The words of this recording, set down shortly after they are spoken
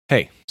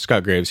Hey,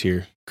 Scott Graves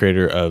here,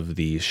 creator of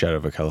the Shadow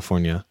of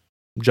California.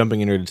 I'm jumping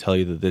in here to tell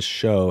you that this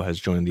show has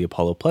joined the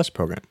Apollo Plus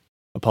program.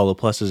 Apollo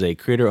Plus is a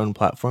creator-owned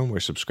platform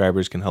where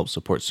subscribers can help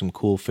support some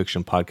cool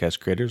fiction podcast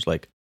creators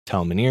like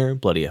Tal Minear,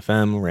 Bloody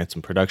FM,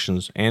 Ransom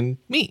Productions, and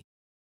me.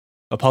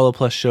 Apollo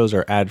Plus shows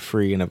are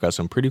ad-free, and I've got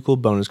some pretty cool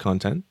bonus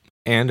content.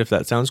 And if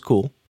that sounds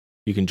cool,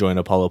 you can join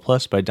Apollo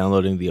Plus by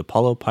downloading the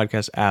Apollo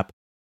Podcast app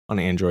on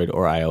Android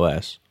or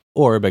iOS,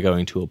 or by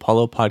going to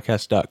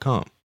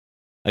apollopodcast.com.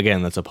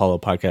 Again, that's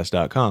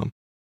apollopodcast.com,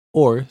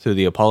 or through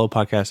the Apollo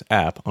Podcast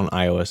app on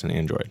iOS and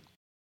Android.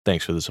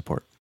 Thanks for the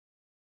support.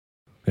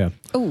 Yeah.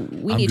 Oh,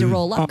 we need to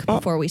roll luck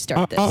before we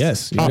start this.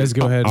 Yes, you guys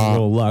go ahead and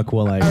roll luck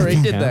while I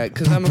already did count. that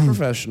because I'm a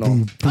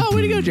professional. Oh,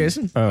 way to go,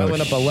 Jason. I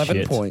went up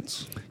 11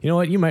 points. You know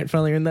what? You might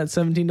finally earn that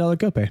 $17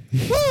 copay.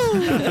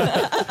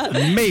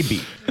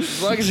 Maybe.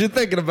 As long as you're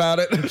thinking about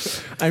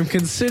it. I'm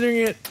considering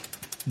it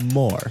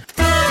more.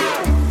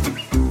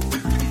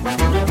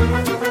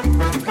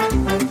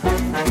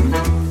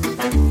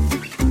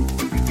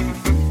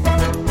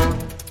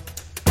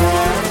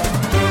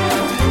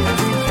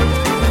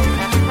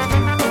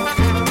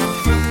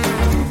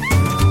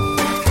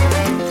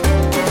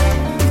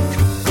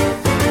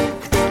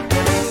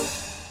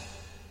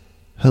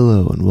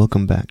 Hello and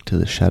welcome back to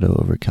the Shadow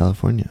over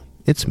California.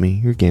 It's me,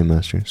 your Game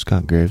Master,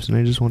 Scott Graves, and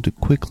I just want to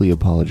quickly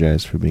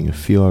apologize for being a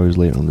few hours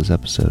late on this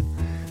episode.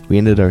 We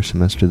ended our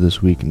semester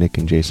this week. Nick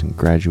and Jason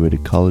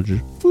graduated college.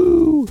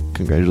 Woo!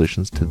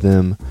 Congratulations to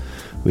them.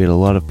 We had a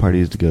lot of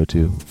parties to go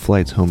to,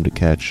 flights home to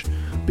catch,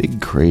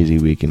 big crazy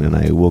weekend, and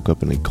I woke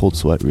up in a cold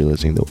sweat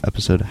realizing the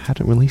episode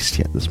hadn't released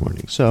yet this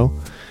morning. So,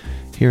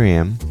 here I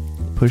am,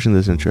 pushing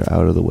this intro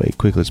out of the way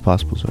quickly as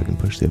possible so I can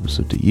push the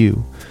episode to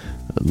you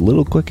a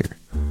little quicker.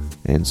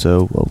 And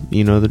so, well,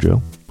 you know the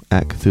drill.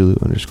 At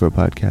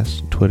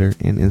Cthulhu_podcast, Twitter,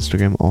 and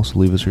Instagram. Also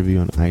leave us a review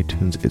on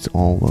iTunes. It's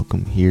all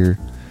welcome here.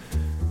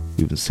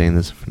 We've been saying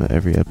this for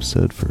every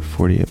episode for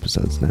 40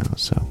 episodes now.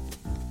 So,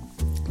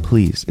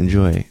 please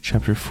enjoy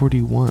chapter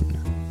 41.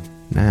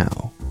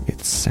 Now,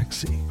 it's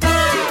sexy.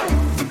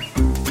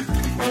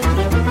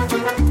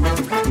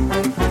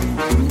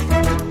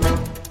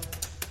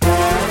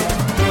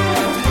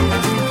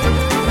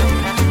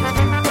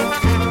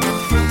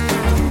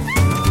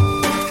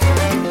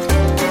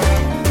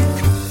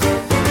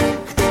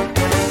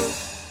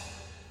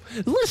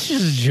 Let's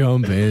just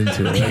jump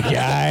into it,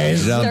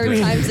 guys. Third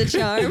time's a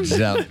charm.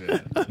 Jump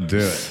it. Do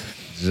it.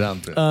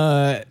 Jump it.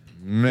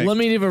 Let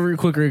me give a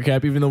quick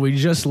recap, even though we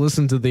just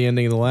listened to the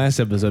ending of the last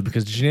episode,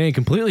 because Janae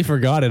completely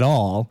forgot it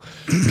all.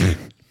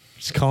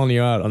 Just calling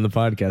you out on the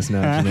podcast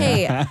now, Janae.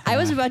 Hey, I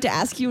was about to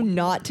ask you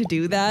not to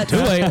do that. Too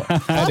late.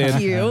 I did.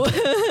 Fuck you.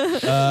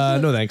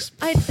 No thanks.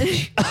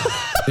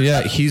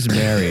 Yeah, he's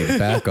married.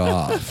 Back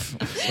off.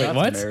 Wait,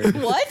 what?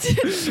 What?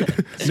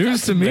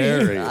 News to me.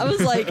 Married. I was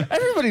like,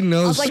 Everybody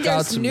knows there's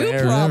Scott's new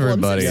married. problems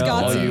Everybody. if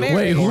Scott's Yeah. married.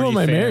 Wait, who am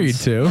I married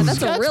to? That's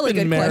Scott's a really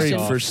been good married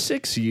question. for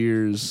 6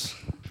 years.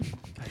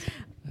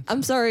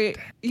 I'm sorry,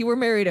 you were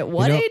married at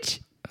what You know-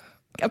 age?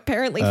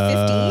 Apparently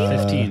 15?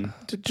 15.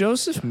 To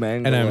Joseph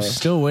Mangala. And I'm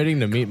still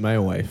waiting to meet my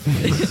wife.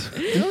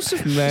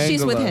 Joseph Mangala.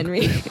 She's with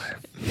Henry.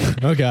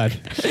 Oh, God.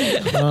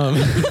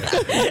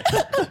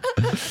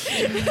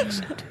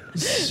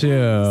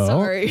 So...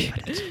 Sorry.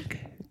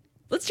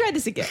 Let's try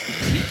this again.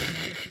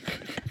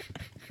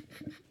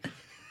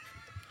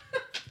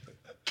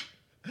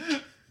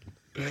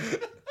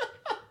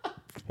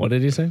 What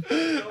did he say?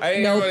 I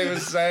didn't hear Nope. what he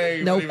was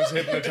saying, Nope. but he was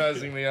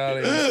hypnotizing the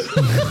audience.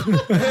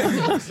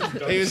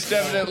 He was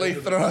definitely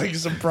throwing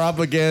some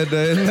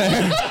propaganda in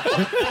there.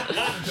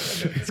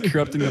 It's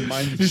corrupting the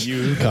mind of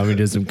youth.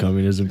 Communism.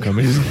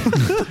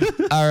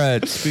 All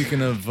right,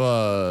 speaking of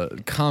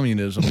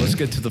communism, let's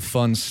get to the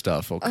fun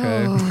stuff,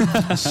 okay?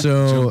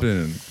 So... Jump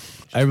in.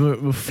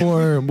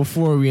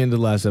 Before we ended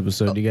last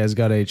episode, you guys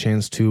got a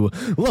chance to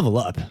level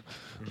up,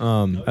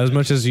 as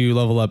much as you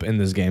level up in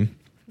this game.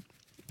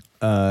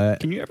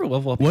 Can you ever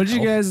level up? What did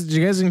your you health? guys? Did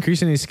you guys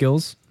increase any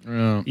skills?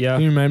 Yeah. Yeah.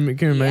 Can you remind me?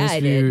 Yeah, us I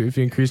if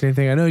you increased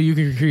anything? I know you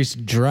can increase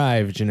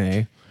drive,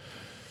 Janae.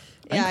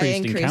 Yeah, I Increased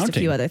in increased a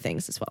counting. few other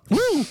things as well.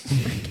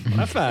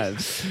 High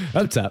fives.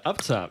 Up top. Up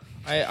top.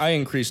 I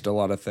increased a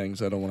lot of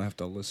things. I don't want to have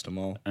to list them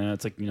all.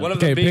 It's like, you know. One of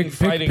Okay, them being pick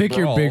Fighting your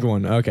Brawl. big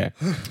one. Okay.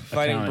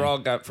 Fighting Accounting. Brawl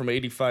got from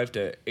 85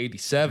 to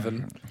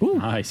 87.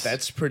 Nice.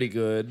 That's pretty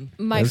good.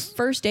 My That's-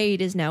 first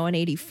aid is now an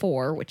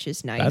 84, which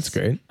is nice. That's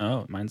great.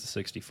 Oh, mine's a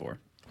 64.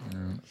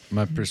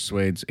 My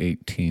persuade's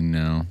 18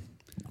 now.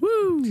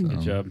 Good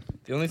job.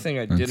 The only thing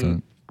I That's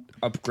didn't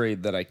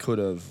upgrade that I could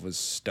have was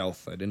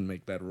stealth. I didn't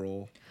make that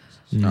roll.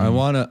 I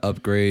want to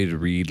upgrade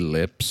read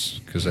lips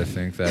because I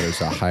think that is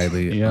a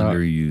highly Yeah.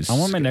 underused. I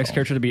want my next skill.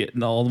 character to be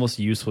all the most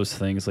useless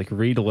things, like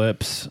read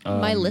lips,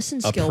 My listen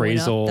skill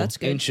appraisal. went up. That's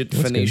good. Ancient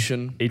That's good.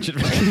 Phoenician. Ancient.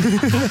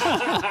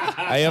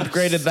 I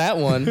upgraded that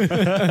one.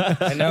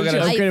 I now got You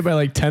a, upgraded by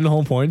like 10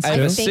 whole points. I have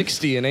too? a think-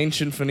 60 in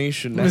Ancient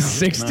Phoenician now.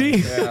 60?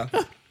 Yeah.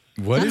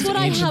 What That's is what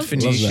I ancient have to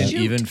Phoenician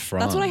shoot. even from?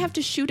 That's what I have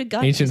to shoot a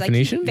gun. Ancient 'cause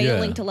Phoenician? I keep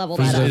failing Yeah. to level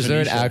Is that up.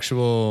 there an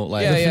actual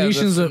like? Yeah, The yeah.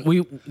 Phoenicians,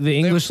 the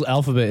English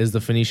alphabet is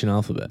the Phoenician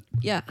alphabet.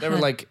 Yeah, They were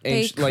like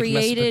they ancient, like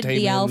created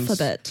the Mesopotamians.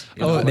 alphabet.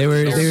 You know, like they were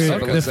their the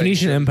civilization.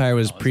 Phoenician Empire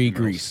was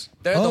pre-Greece.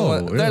 They're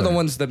the really?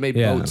 ones that made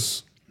Yeah.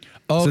 boats.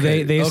 Oh, So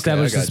they okay,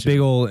 established I got this you. big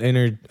old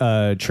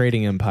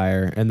trading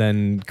empire, and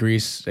then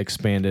Greece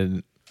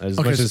expanded as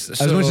Okay, much as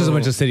a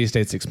bunch so- of city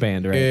states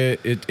expand, right?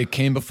 It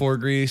came before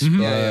Greece. Mm-hmm.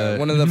 But Yeah,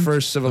 one of the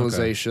first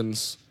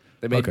civilizations.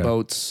 They made Okay.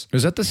 boats.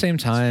 Was that the same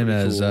time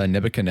pretty as cool.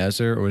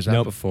 Nebuchadnezzar, or was that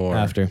Nope, before?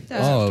 after.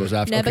 Oh, it was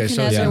after. Okay,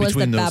 so Nebuchadnezzar it's was the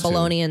between those two.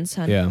 Babylonian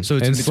son. Yeah, So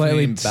it's and in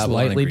slightly between Babylon and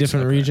slightly Greece,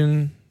 different okay.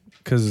 region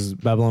because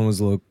Babylon was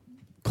a little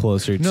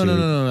closer to.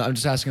 No. I'm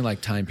just asking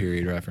like time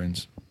period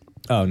reference.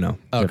 Oh no,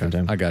 different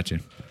time. I got you.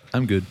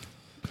 I'm good.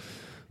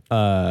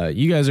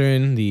 You guys are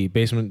in the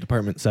basement,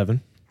 department 7,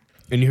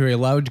 and you hear a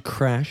loud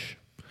crash,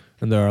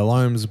 and there are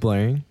alarms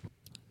blaring.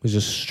 There's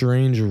a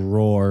strange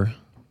roar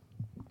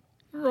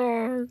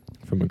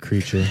from a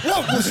creature. Get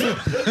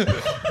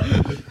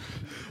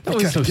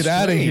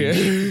out of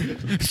here.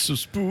 So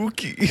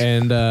spooky.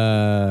 And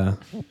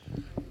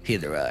Here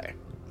they are.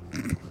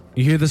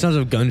 you hear the sounds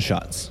of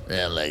gunshots.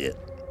 I like it.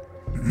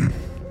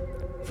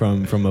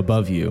 From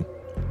above you.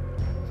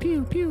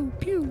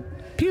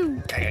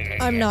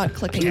 I'm not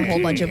clicking a whole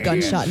bunch of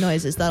gunshot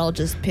noises. That'll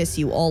just piss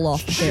you all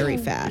off very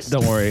fast.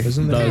 Don't worry.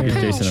 Isn't that Doug and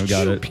weird? Jason have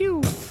got it.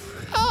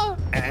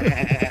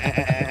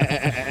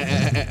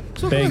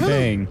 Bang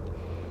bang.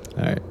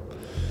 All right.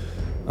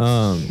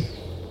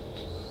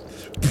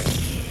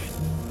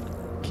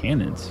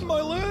 Cannons.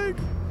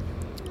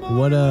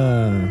 What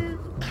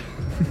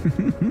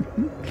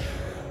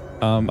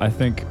I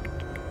think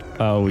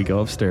we go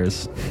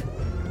upstairs.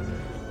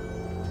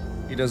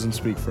 He doesn't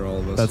speak for all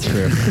of us. That's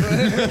true.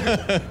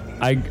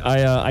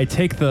 I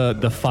take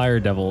the fire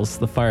devils,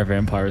 the fire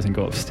vampires, and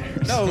go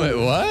upstairs. No, Wait,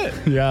 what?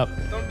 Yep.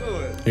 don't do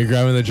it. you're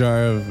grabbing the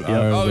jar of.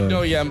 Oh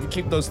no, yeah.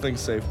 Keep those things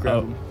safe. Grab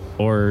Oh, them.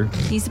 or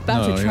He's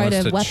about No, to he try wants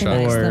to to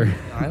weaponize or them.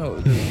 I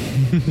don't.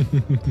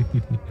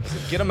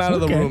 Get him out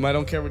of the room. I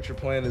don't care what your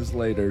plan is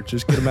later.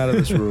 Just get him out of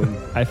this room.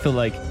 I feel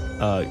like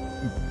I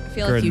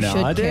feel like you should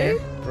Grenade? care.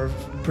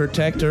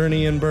 Protect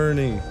Ernie and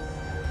Bernie.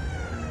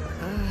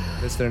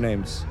 That's their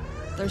names.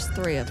 There's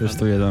 3 of there's them.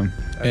 3 of them.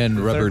 And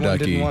The Rubber third one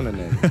Ducky. didn't want a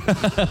name.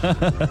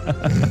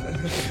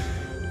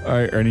 All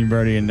right, Ernie,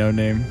 Bernie, and no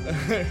name,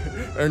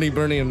 Ernie,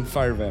 Bernie, and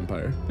Fire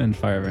Vampire. and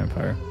fire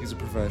vampire. He's a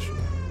professional.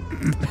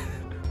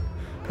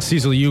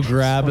 Cecil, you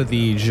grab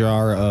the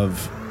jar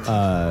of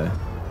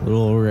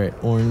little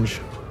orange.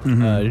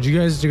 Did you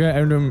guys?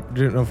 I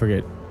don't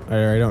forget.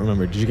 I don't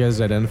remember. Did you guys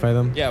identify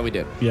them? Yeah, we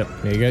did. Yep.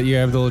 Yeah, you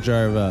have the little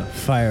jar of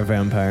fire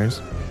vampires,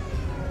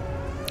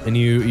 and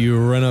you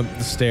run up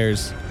the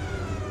stairs.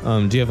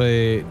 Do you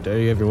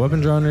have your weapon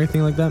drawn or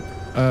anything like that?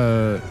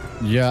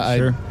 Yeah,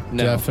 Sure. I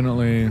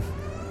definitely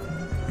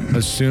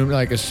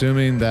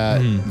assuming that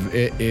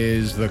it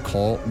is the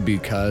cult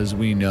because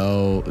we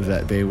know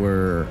that they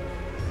were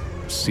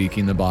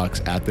seeking the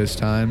box at this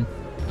time.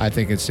 I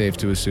think it's safe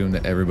to assume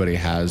that everybody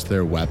has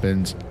their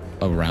weapons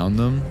around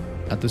them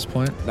at this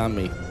point. Not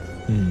me.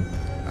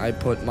 I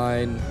put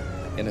mine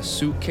in a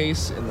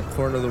suitcase in the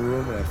corner of the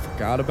room, and I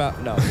forgot about.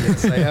 No,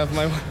 yes, I have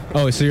my.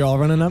 Oh, so you're all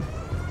running up?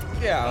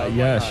 Yeah.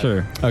 Yeah,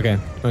 sure. Okay.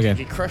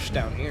 Get crushed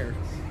down here.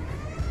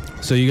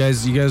 So you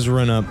guys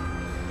run up.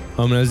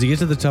 And as you get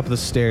to the top of the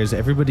stairs,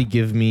 everybody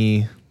give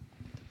me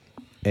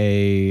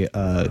a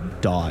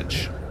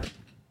dodge.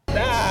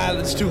 Ah,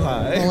 that's too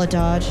high. Roll a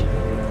dodge.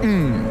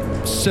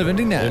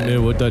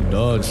 79. What that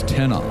dodge?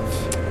 10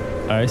 off.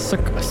 I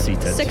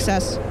succeeded.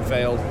 Success.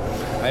 Failed.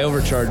 I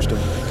overcharged him.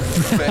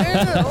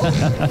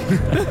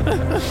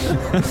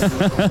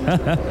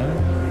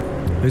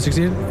 Who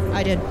succeeded?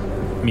 I did.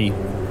 Me.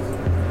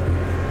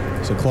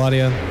 So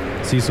Claudia,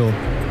 Cecil,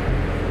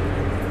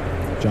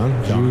 John.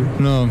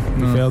 No,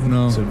 failed?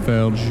 no, So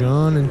failed.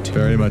 John and Tim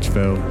Very much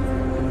failed.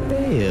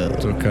 failed.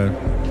 It's okay.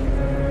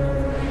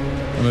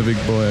 I'm a big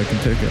boy. I can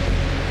take it.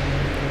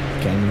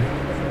 Can you?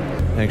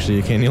 Actually,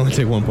 you can. You only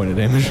take 1 point of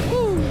damage.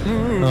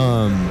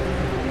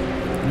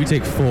 You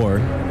take 4.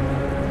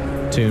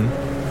 Tune.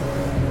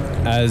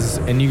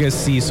 And you guys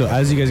see. So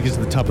as you guys get to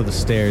the top of the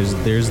stairs,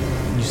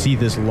 you see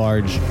this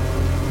large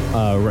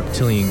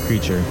reptilian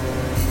creature.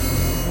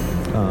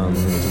 Let me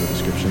get to the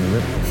description of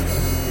it.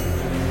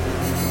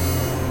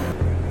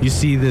 You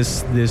see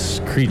this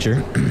creature,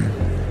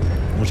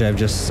 which I've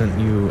just sent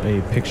you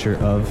a picture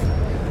of,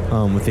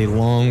 with a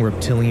long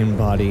reptilian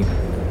body,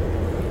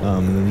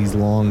 and then these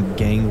long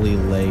gangly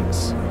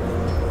legs,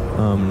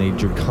 and a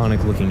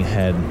draconic-looking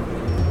head.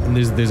 And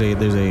there's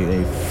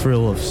a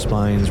frill of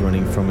spines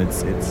running from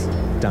its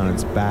down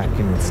its back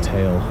and its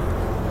tail,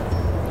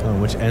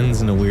 which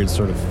ends in a weird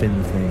sort of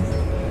fin thing.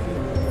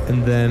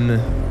 And then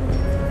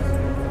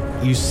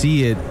you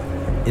see it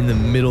in the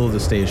middle of the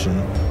station.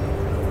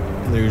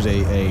 There's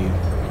a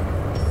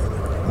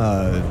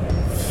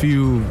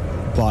few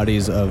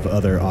bodies of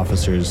other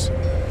officers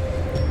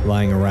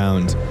lying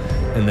around,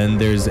 and then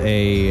there's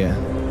a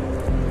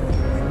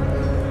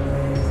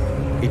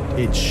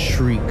it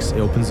shrieks. It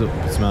opens up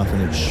its mouth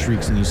and it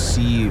shrieks, and you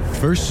see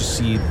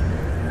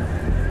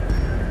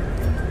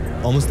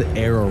almost the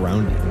air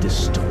around it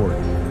distort,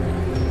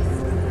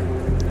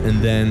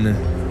 and then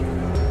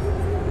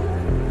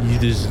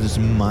there's this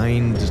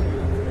mind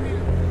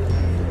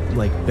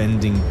like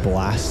bending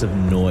blast of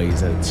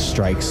noise that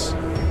strikes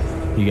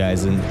you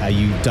guys, and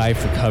you dive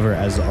for cover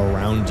as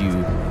around you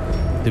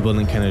the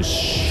building kind of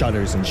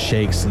shudders and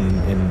shakes,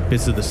 and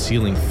bits of the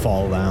ceiling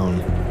fall down,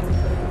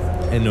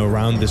 and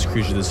around this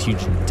creature this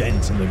huge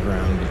dent in the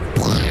ground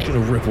kind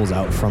of ripples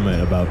out from it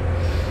about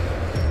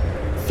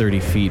 30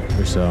 feet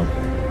or so.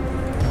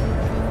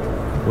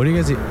 What are you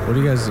guys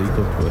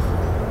equipped with?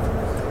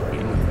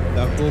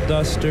 Knuckle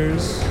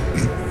dusters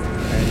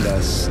and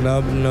a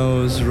snub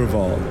nose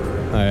revolver.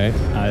 All right.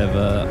 I have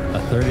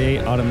a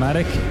 38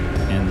 automatic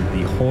and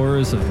the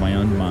horrors of my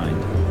own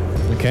mind.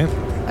 Okay.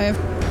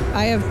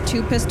 I have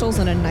 2 pistols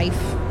and a knife.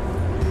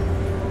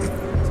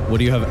 What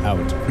do you have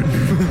out?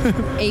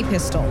 A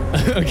pistol.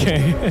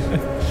 Okay.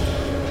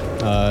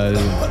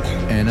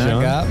 And John?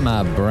 I got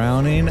my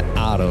Browning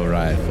auto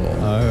rifle.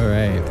 All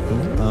right.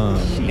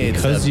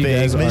 Because you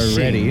guys are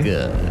ready,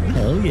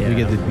 Hell yeah. we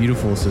get the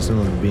beautiful system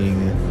of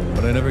being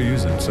But I never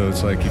use it, so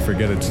it's like you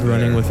forget it's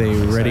running there. with a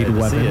readied Excited to see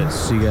weapon. it.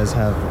 So you guys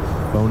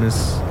have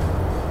bonus.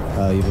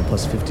 You have a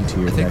plus 50 to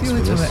your I think dex the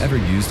only for time this. I ever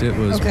used it was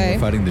when we Okay. were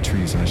fighting the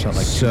trees and I shot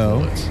like 2 So-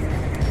 bullets.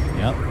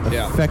 Yep.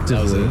 Yeah.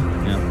 Effectively,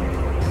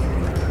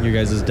 Yeah. your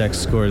guys' dex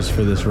scores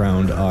for this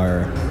round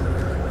are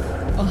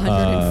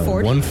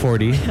 140.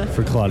 140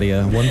 for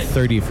Claudia,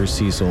 130 for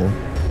Cecil,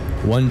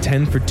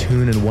 110 for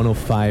Toon, and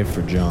 105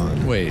 for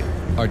John. Wait,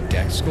 our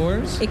deck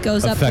scores? It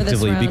goes up for this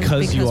Effectively, round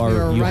because you we are-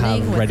 were you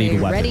running have with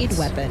readied a readied weapons.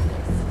 weapon.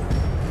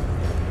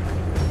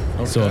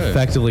 So Okay.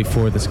 effectively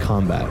for this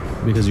combat,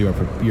 because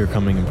you're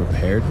coming in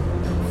prepared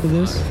for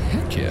this.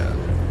 Heck yeah.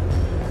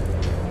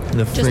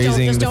 The Just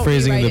phrasing, don't the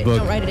phrasing in rewrite the book.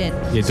 Don't write it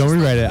in. Yeah, don't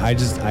rewrite it. I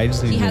just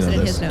need He to has know it in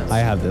this. his notes. I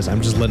have this.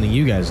 I'm just letting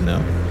you guys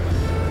know.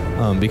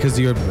 Because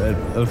you're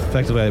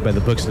effectively by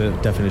the book's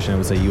definition, I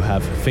would say you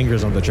have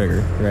fingers on the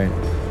trigger, right?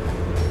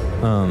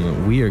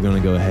 We are going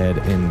to go ahead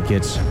and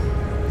get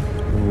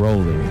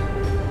rolling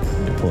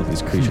to pull up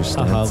these creature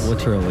stats.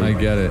 Literally. I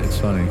get it. It's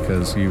funny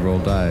because you roll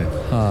die.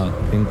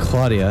 And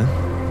Claudia,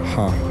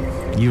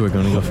 you are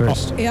going to go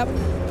first. Yep.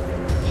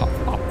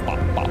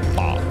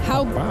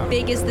 How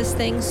big is this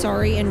thing?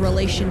 Sorry, in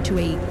relation to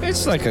a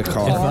It's like a If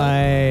car.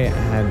 I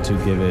had to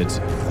give it,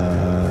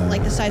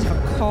 like the size of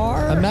a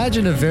car?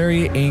 Imagine a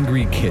very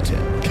angry kitten.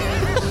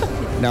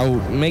 Now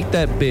make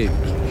that big.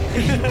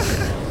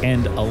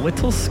 And a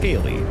little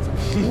scaly.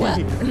 Well,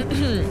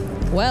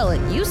 well,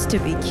 it used to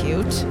be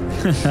cute.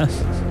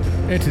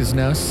 It is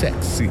now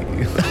sexy.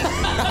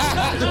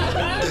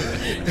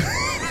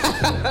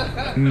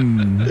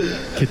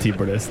 Kitty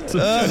breast.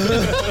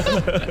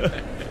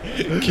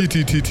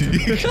 Kitty titty.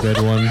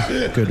 good one,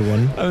 good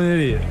one. I'm an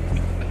idiot.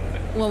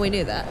 Well, we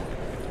knew that.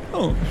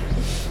 Oh.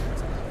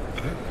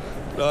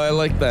 No, I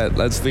like that.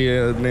 That's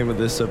the name of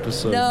this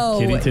episode. No,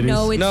 Kitty titties?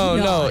 no, it's No,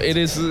 not. it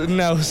is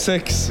now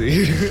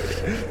sexy.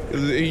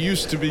 It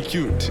used to be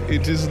cute.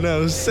 It is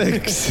now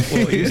sexy.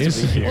 Well, it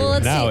used to be here. Well,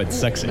 let's Now see. it's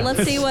sexy.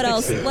 Let's see what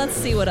else. Let's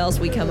see what else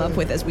we come up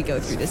with as we go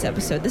through this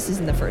episode. This is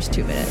in the first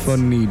 2 minutes.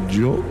 Funny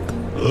joke.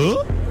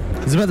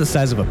 It's about the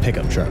size of a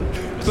pickup truck.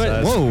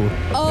 But Whoa.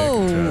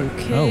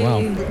 Okay. Oh,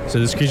 wow. So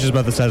this creature's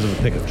about the size of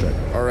a pickup truck.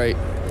 All right,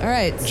 All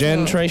right.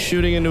 Jen, so- try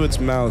shooting into its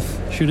mouth.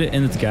 shoot it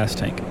in its gas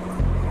tank.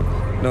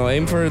 No,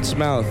 aim for its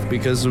mouth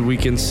because we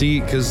can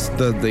see because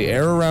the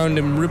air around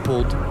him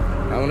rippled.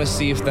 I want to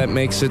see if that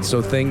makes it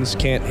so things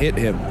can't hit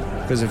him.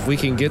 Because if we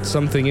can get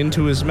something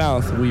into his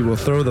mouth, we will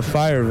throw the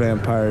fire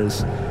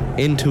vampires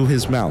into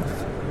his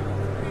mouth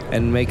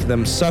and make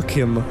them suck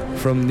him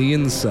from the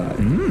inside.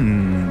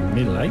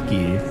 Me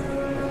likey.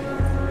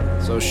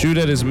 So shoot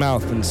at his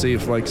mouth and see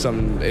if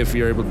if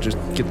you're able to just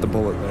get the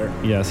bullet there.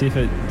 Yeah, see if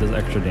it does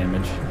extra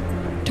damage.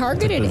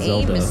 Targeted It's like the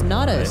aim Zelda, is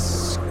not a right?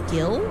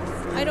 skill,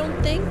 I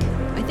don't think.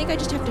 I think I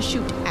just have to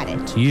shoot at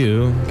it.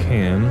 You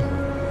can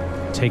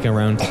take a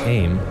round to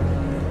aim.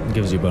 It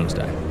gives you a bonus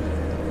die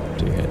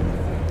to hit.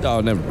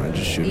 Oh, never mind.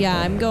 Just shoot. Yeah,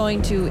 I'm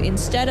going to,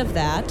 instead of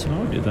that,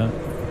 I'll do that.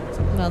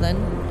 well then,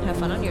 have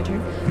fun on your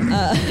turn.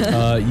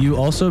 You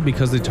also,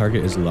 because the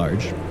target is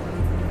large,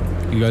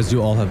 you guys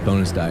do all have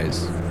bonus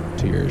dice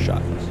to your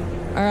shots.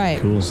 All right.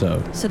 Cool.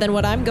 So, So then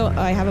what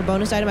I have a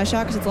bonus die to my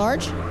shot because it's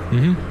large.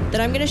 mm-hmm.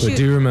 Then I'm going to But shoot.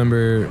 do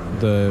remember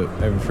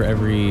for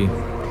every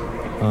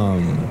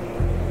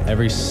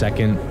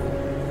second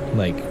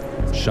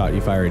shot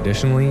you fire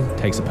additionally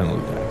takes a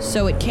penalty die.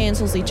 So it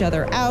cancels each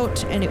other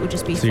out, and it would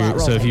just be So, flat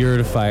rolling. so if you were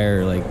to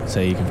fire,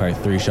 say you can fire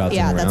 3 shots in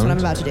a yeah, round. that's what I'm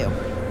about to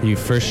do. Your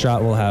first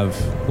shot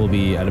will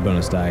be at a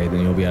bonus die,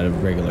 then you'll be at a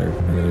regular,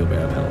 and then you'll be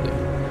at a penalty.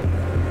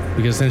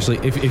 Because essentially,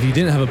 if you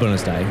didn't have a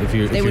bonus die, if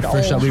your would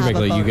first shot all would be have a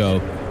regular, you go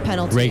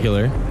Penalty.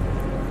 regular,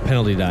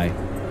 penalty die,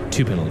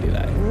 2 penalty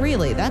die.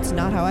 Really? That's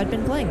not how I'd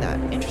been playing that.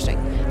 Interesting.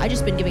 I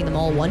just been giving them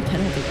all 1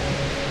 penalty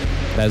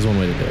die. That is one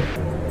way to do it.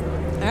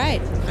 All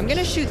right. I'm going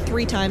to shoot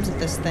 3 times at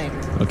this thing.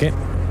 Okay.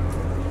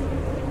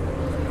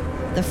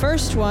 The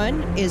first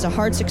one is a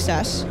hard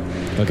success.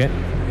 Okay.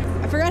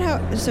 I forgot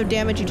how. So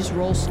damage, you just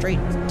roll straight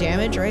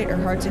damage, right? Or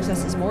hard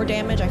success is more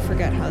damage. I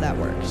forget how that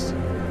works.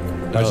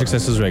 Our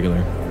success is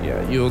regular.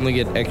 Yeah, you only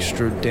get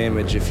extra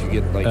damage if you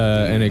get like.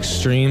 An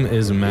extreme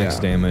is max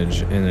Yeah.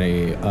 damage, and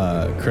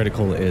a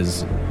critical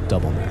is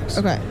double max.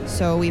 Okay,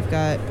 so we've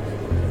got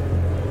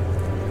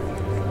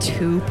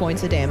 2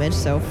 points of damage,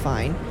 so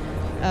fine.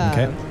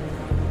 Okay.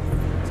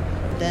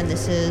 Then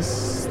this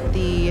is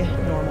the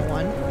normal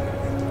one.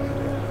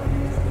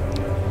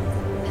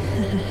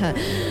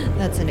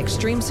 That's an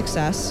extreme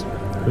success.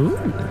 Ooh.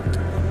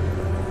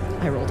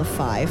 I rolled a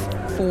 5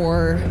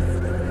 for.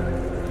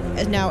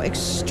 Now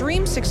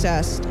extreme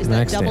success is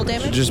Max that double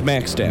damage. damage? Just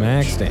max damage.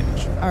 Max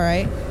damage. All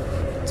right.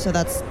 So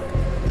that's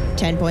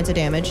 10 points of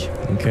damage.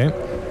 Okay.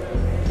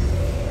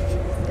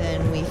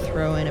 Then we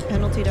throw in a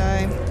penalty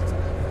die.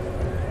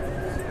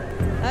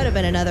 That would have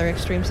been another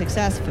extreme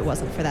success if it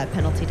wasn't for that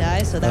penalty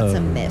die, so that's Oh,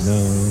 a miss.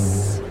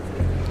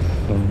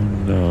 no. Oh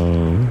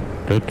no,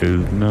 that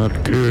is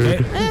not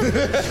good.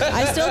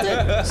 I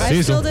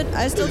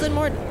still did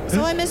more.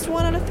 So I missed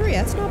 1 out of 3.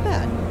 That's not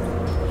bad.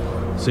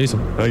 Cecil.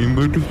 I am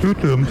going to shoot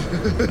him.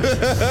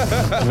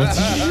 What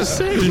did you just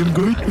say? I am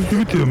going to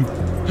shoot him.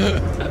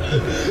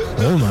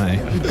 Oh my.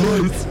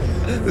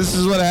 This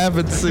is what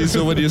happens,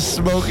 Cecil, when you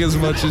smoke as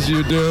much as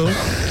you do.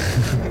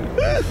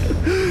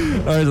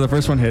 All right, so the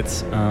first one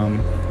hits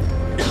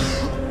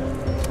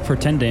for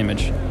 10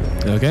 damage.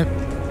 Okay.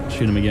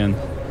 Shoot him again.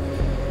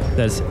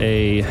 That's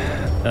a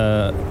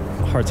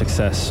hard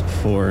success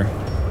for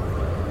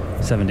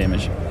 7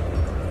 damage.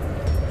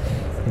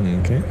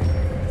 Okay.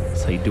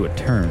 That's how you do a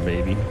turn,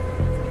 baby.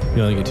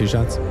 You only get 2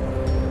 shots?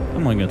 I'm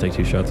only gonna take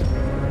 2 shots.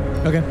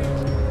 Okay.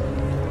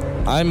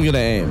 I'm gonna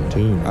aim.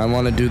 2. I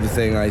want to do the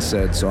thing I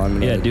said, so I'm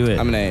gonna. Yeah, do it.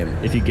 I'm gonna aim.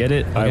 If you get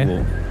it, I Okay.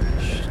 will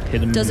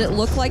hit him. Does it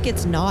look like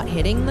it's not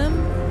hitting them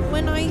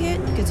when I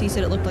hit? Because he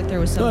said it looked like there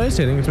was some. Oh, it's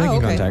hitting. It's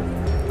making okay. contact.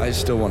 I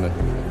still want to.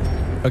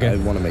 Okay. I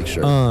want to make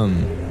sure.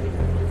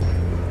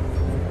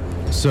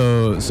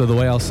 So the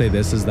way I'll say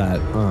this is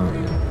that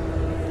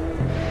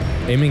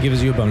aiming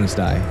gives you a bonus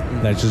die.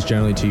 That's just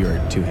generally to your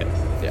 2 hit.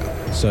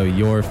 yeah. So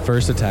your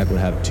first attack would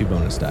have 2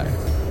 bonus die.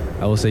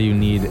 I will say you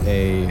need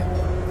a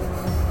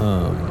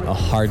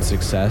hard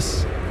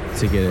success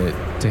to get it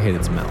to hit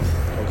its mouth.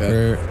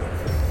 Okay.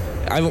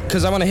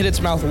 Because I want to hit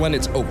its mouth when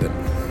it's open.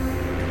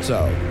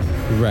 So.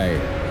 Right.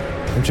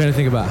 I'm trying to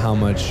think about how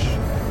much.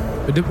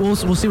 We'll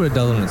see what it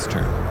does on its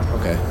turn.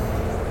 Okay.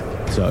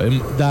 So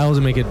that will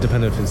make it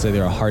dependent if it's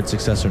either a hard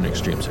success or an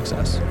extreme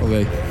success.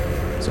 Okay.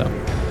 So,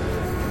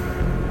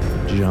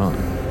 John.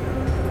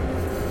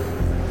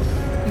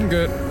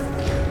 Good.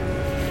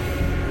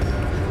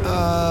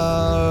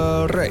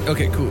 Right.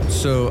 Okay, cool.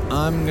 So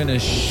I'm gonna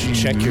shoot.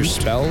 Check your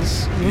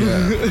spells.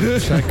 Yeah.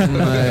 Check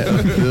my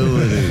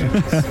abilities.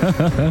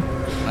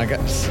 I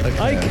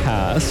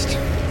cast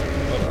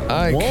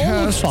I Wall of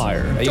cast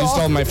Fire. I used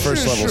all my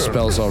first level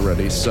spells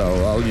already, so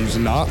I'll use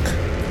knock.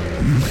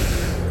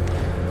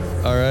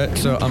 All right.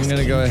 So I'm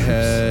gonna go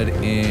ahead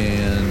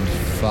and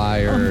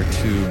fire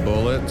 2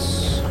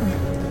 bullets.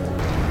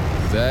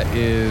 That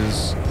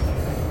is.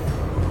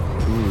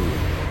 Ooh.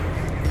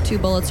 2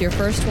 bullets. Your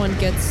first one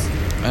gets.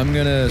 I'm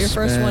gonna. Your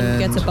first one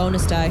gets a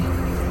bonus die.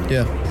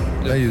 Yeah.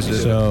 I used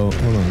it. So,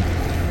 hold on.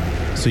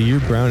 So your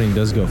Browning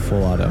does go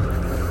full auto.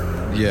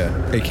 Yeah.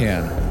 It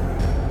can.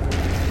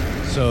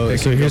 So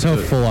It can here's go how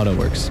to- full auto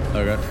works.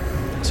 Okay.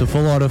 So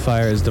full auto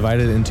fire is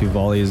divided into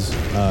volleys.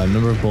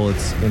 Number of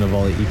bullets in a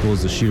volley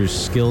equals the shooter's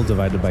skill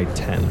divided by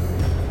 10.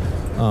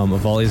 A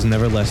volley is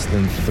never less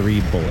than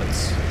 3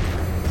 bullets.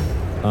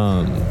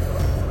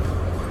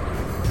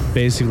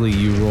 Basically,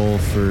 you roll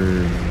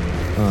for.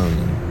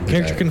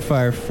 Character can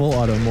fire full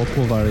auto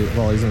multiple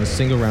volleys in a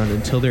single round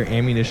until their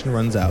ammunition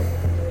runs out.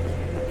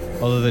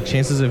 Although the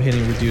chances of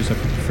hitting reduce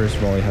after the first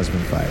volley has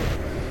been fired.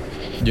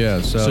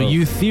 Yeah. So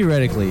you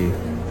theoretically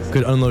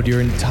could unload your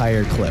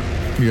entire clip.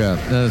 Yeah.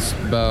 That's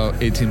about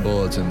 18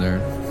 bullets in there.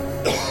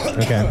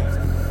 Okay.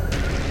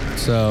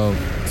 So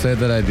say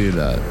that I do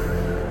that.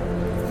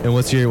 And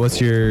what's your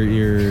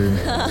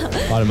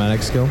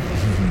automatic skill?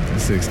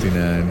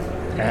 69.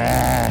 So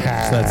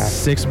that's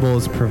 6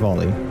 bullets per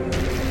volley.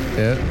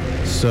 Yeah.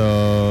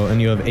 So, and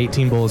you have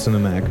 18 bullets in the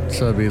mag.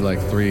 So it'd be like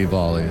 3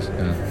 volleys.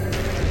 Yeah.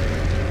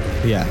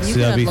 Yeah, You so can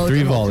that'd be unload 3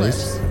 your whole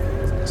volleys.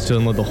 So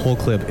unload the whole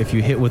clip. If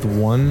you hit with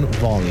 1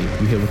 volley,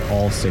 you hit with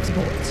all 6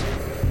 bullets.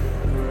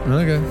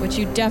 Okay. Which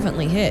you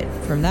definitely hit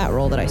from that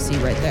roll that I see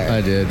right there.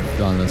 I did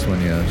on this one,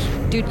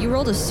 yes. Dude, you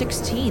rolled a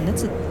 16.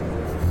 That's a.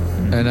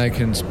 And I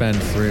can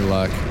spend 3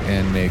 luck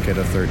and make it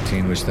a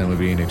 13, which then would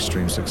be an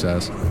extreme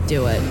success.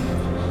 Do it.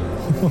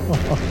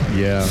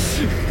 Yeah.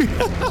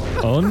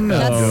 Oh no.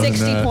 That's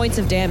 60 that. points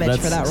of damage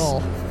for that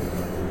roll.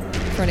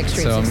 For an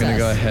extreme So I'm success. gonna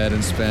go ahead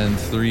and spend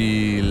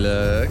 3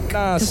 luck. Nah,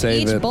 'Cause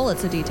save each it.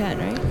 bullet's a D10,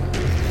 right?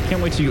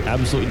 Can't wait till you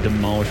absolutely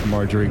demolish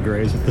Marjorie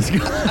Graves with this guy.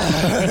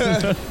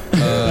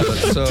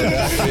 So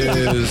that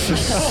is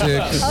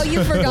 6. Oh,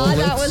 you forgot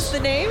that was the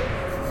name?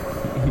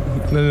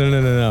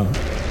 No.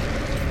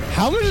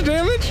 How much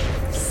damage?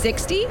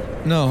 60?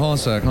 No, hold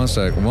on a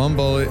sec. One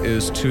bullet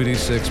is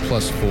 2d6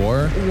 plus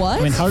 4. What?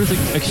 I mean, how does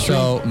it extreme?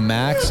 So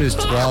max is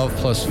 12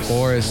 plus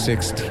 4 is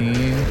 16.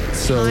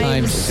 So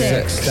Times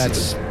 6. six.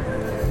 That's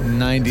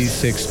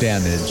 96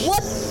 damage.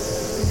 What?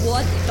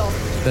 What the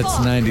That's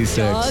fuck, 96.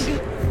 Doug?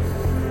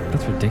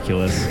 That's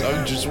ridiculous.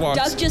 Doug just walks.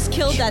 Doug just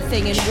killed that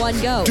thing in one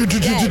go. It's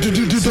dead.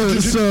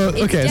 So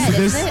It's okay, dead, so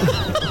this isn't it?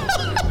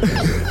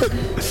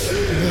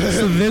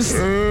 so this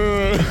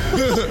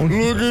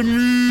Look at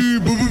me.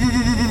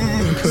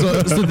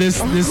 so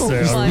this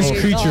my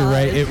creature, God.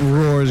 right? It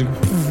roars.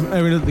 And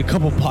I mean, a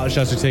couple pot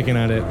shots are taken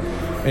at it,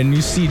 and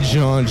you see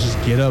John just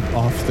get up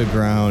off the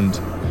ground.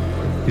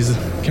 He's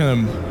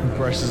kind of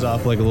brushes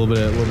off like a little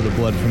bit of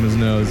blood from his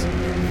nose,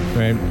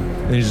 right?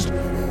 And he just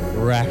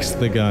racks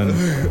the gun.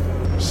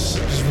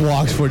 Just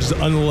walks forward, just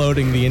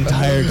unloading the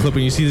entire clip,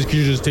 and you see this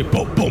creature just take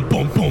boom, boom,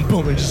 boom, boom,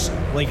 boom, and just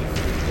like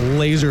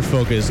laser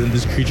focus, and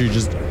this creature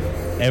just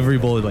every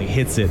bullet like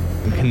hits it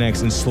and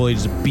connects, and slowly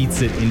just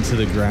beats it into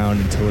the ground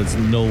until it's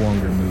no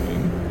longer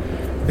moving.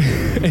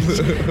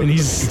 and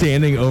he's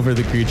standing over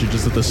the creature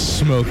just with a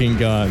smoking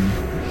gun.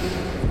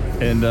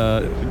 And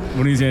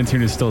Winnie's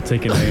Antoon is still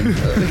taking aim.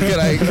 Can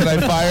I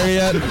fire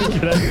yet?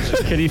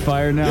 Can he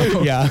fire now?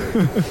 Yeah.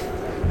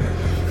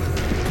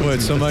 Wait,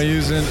 so am I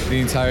using the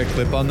entire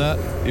clip on that?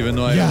 Even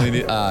though I Yeah. only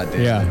need... Ah,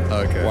 damn. Yeah.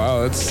 Okay.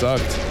 Wow, that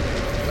sucked.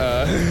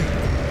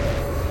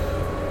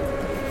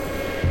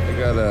 I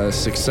got a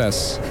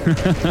success.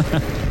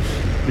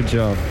 Good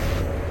job.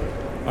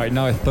 All right,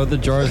 now I throw the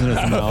jars in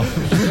his mouth.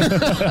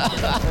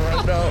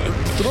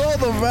 Throw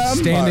the vampire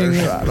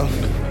Standing- shot.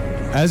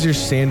 As you're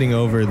standing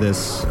over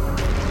this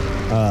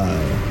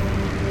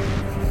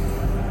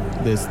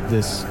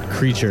this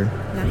creature,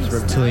 Nice.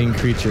 this reptilian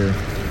creature,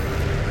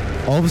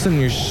 all of a sudden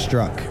you're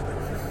struck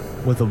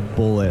with a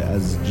bullet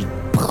as just,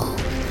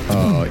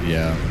 Oh,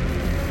 yeah.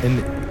 and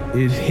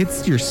it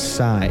hits your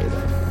side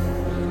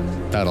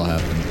That'll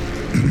happen.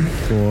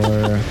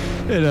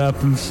 for It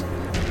happens.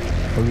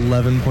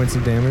 11 points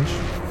of damage.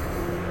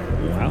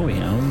 Wowie,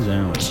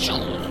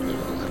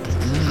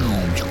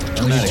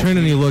 And you turn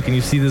and you look and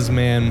you see this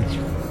man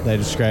that I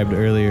described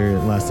earlier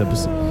last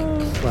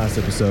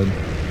episode.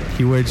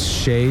 He wears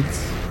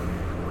shades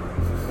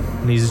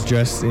and he's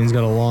dressed and he's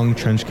got a long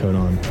trench coat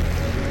on.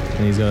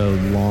 And he's got a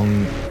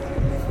long,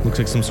 looks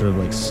like some sort of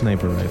like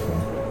sniper rifle.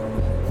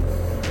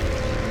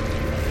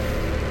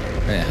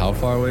 Hey, how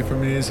far away from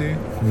me is he?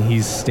 And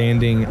he's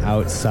standing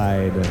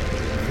outside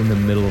in the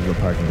middle of the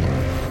parking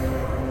lot.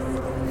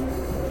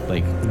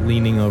 Like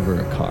leaning over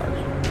a car.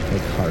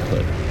 Like car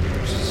hood.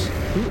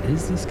 Who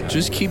is this guy?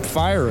 Just keep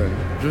firing.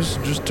 Just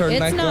turn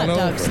that It's not one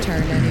Doug's over.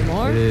 turn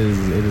anymore. It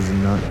is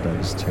not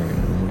Doug's turn.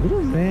 I'm a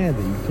little mad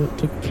that you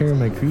took care of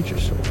my creature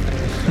so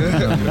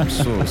fast. I'm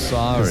so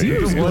sorry.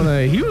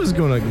 He was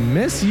gonna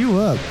mess you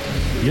up.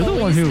 You're the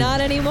At one least who not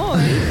anymore.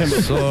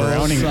 So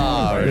Browning.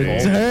 sorry. The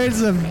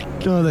turns have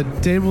the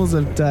tables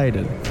have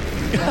tightened.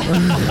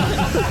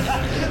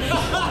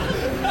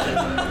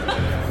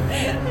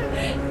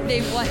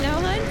 They've what now,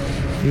 hun?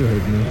 You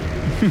heard me.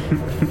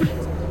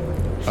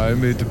 I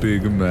made a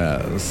big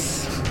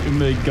mess.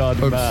 May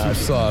God I'm mad.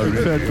 so sorry.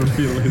 Prepare to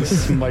feel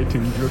his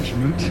smiting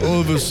judgment.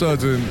 All of a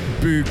sudden,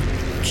 big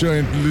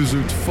giant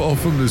lizard fall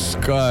from the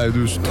sky.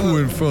 There's two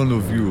in front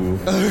of you.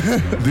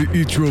 They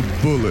eat your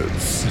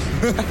bullets.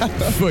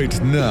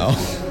 Fight now.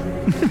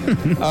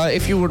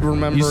 If you would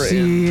remember, You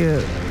see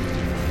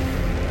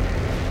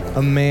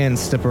a man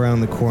step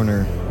around the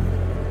corner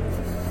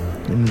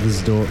into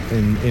this door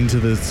and into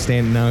the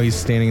stand. Now he's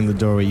standing in the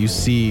doorway. You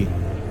see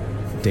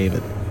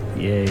David,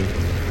 Yay.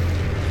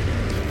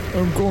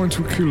 I'm going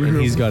to kill and him.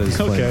 he's got his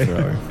Okay.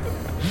 flamethrower,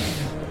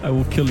 I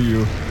will kill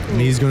you. and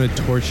he's going to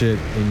torch it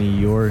in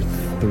your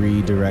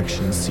three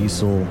directions: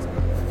 Cecil,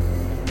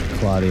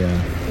 Claudia,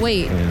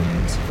 Wait,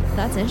 and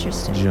that's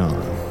interesting. John.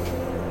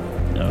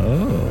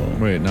 Oh.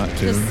 Wait, not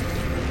two. This-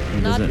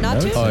 not doesn't not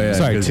know? two. Oh yeah,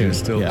 Sorry, 'cause two. you're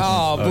still. Yeah.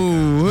 oh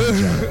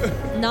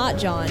boo, Not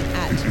John.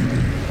 At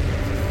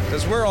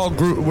because we're all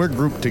we're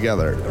grouped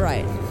together.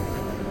 right.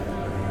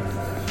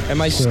 Am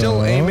I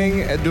still So-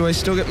 aiming? Do I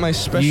still get my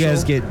special? You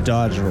guys get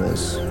dodge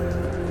rolls.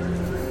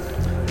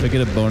 Do I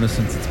get a bonus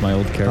since it's my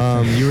old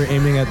character? You were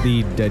aiming at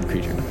the dead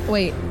creature.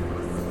 Wait.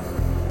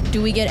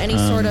 Do we get any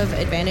sort of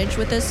advantage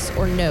with this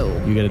or no?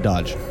 You get a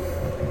dodge.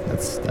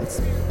 That's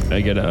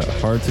I get a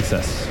hard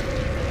success.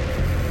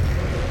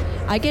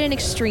 I get an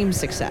extreme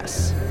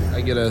success.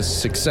 I get a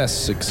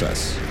success.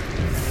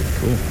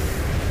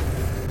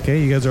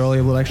 okay. You guys are all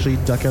able to actually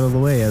duck out of the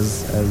way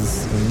as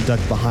and duck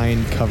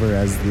behind cover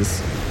as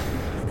this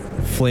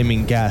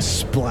flaming gas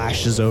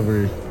splashes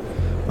over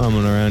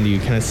and around you,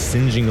 kind of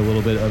singeing a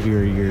little bit of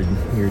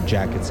your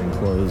jackets and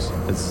clothes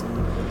as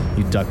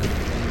you duck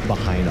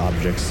behind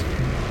objects.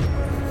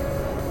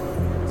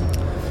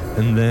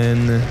 And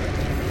then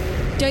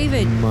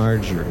David.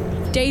 Marjorie.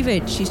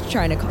 She's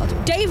trying to call to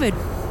David.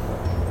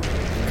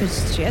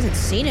 Because she hasn't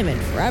seen him in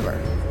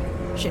forever.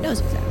 She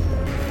knows exactly.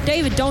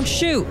 David, don't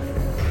shoot.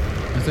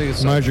 I think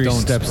it's Marjorie like,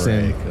 don't steps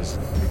spray, in. because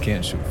you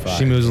can't shoot fire.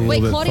 She moves a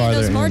Wait, little bit Claudia farther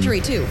knows in.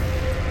 Marjorie too.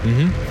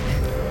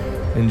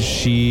 Mm-hmm. and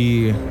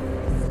she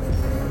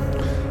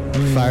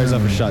fires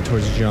off a shot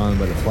towards John,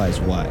 but it flies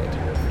wide.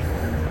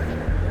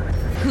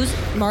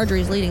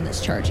 Marjorie's leading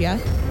this charge, yeah?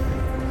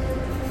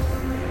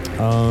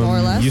 More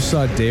or less? You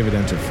saw David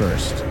enter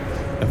first,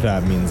 if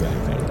that means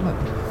anything.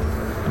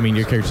 I mean,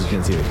 your characters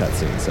didn't see the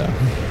cutscene, so.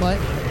 What?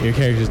 Your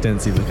characters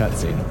didn't see the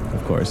cutscene,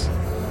 of course.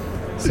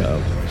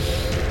 So,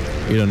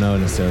 you don't know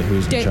necessarily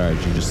who's in charge.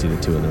 You just see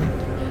the two of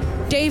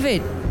them.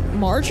 David,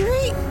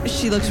 Marjorie?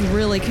 She looks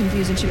really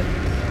confused, and she goes,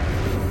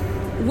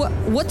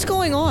 What's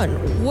going on?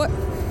 What?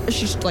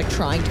 She's like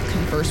trying to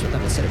converse with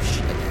them instead of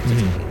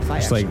fire.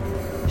 Just like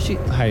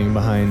hiding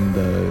behind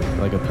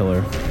like a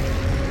pillar.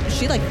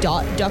 She like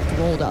ducked,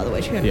 rolled out of the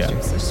way.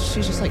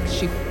 She's just like,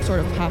 she sort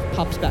of half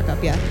pops back up,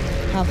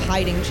 half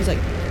hiding. She's like,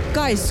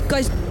 guys,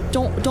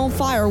 don't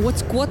fire.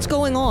 What's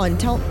going on?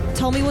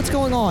 Tell me what's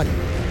going on.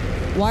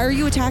 Why are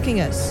you attacking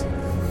us?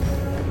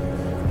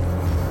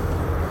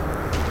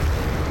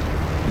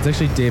 It's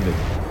actually David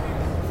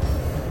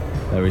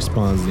that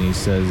responds, and he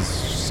says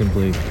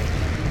simply,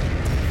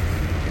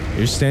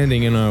 "You're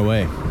standing in our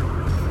way."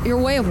 Your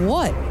way of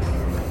what?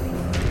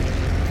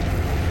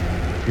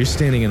 You're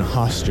standing in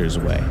Hoster's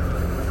way.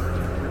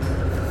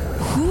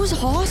 Who's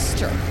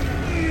Hoster?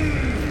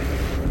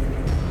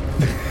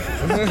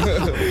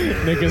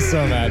 Nick is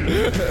so mad.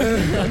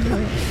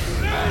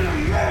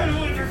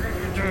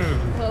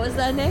 What was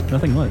that, Nick?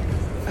 Nothing what?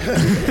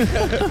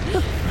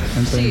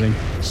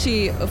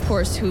 She, of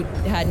course, who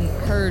hadn't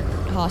heard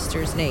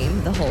Hoster's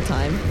name the whole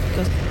time,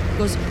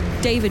 goes,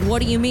 David,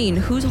 what do you mean?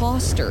 Who's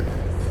Hoster?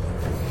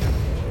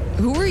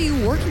 Who are you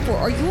working for?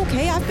 Are you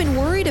okay? I've been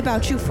worried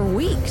about you for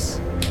weeks.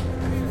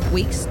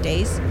 Weeks?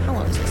 Days? How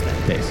long has this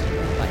been? Days.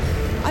 What?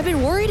 I've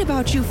been worried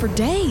about you for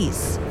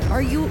days.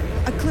 Are you...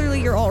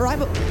 clearly you're all right,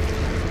 but...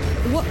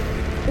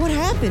 What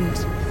happened?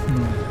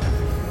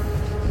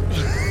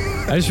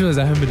 I just realized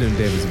I haven't been doing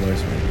David's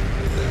voice,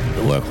 man.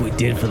 The work we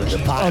did for the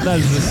department. Oh,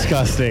 that's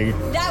disgusting.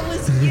 That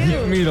was you.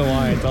 Give me the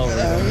line. Tell me.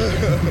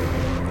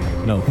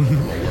 No.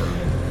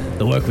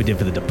 The work we did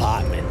for the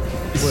department.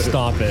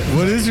 Stop it.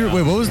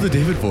 What was the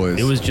David voice?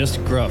 It was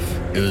just gruff.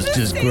 It was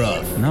just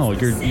gruff. No,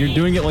 you're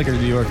doing it like a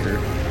New Yorker.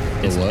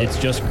 It's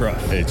just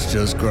gruff. It's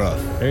just gruff.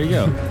 There you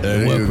go. There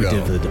The work you we go.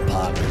 did for the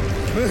department.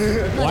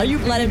 Why you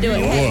let him do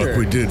it? The Hey. work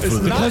we did for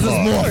the Because it's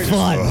more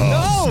fun.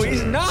 No,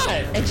 he's not.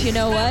 And you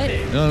know what?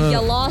 No. You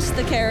lost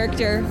the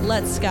character.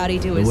 Let Scotty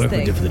do The his work thing.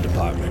 we did for the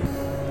department.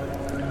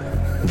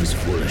 It was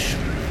foolish.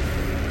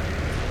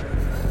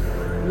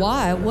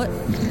 Why? What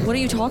are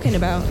you talking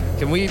about?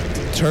 Can we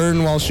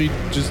turn while she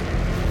just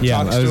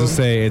Yeah, talks I was to gonna him?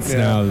 say it's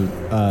Yeah.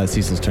 now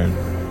Cecil's turn.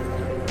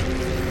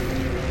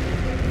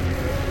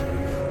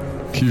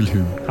 Kill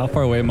him. How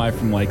far away am I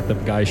from like the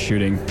guy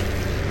shooting?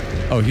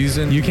 Oh, he's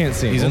in. You can't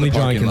see him. He's Only in the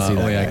John parking can lot. see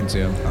that Only I guy. can see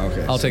him.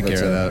 Okay, I'll so take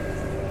care of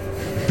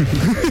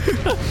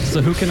that's that.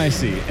 So who can I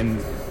see?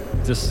 And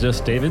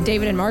just David?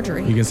 David and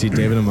Marjorie. You can see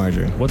David and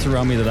Marjorie. What's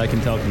around me that I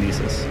can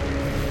telekinesis?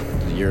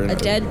 You're A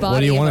dead body What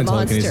do you of want a to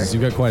monster. telekinesis?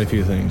 You've got quite a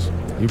few things.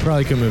 You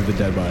probably could move the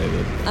dead body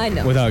I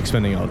know. without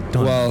expending a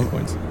ton Well, of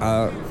points.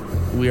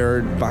 we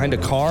are behind a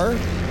car,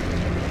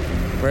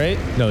 right?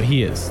 No,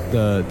 he is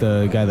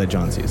the guy that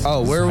John sees.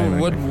 Oh, where?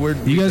 What? Where?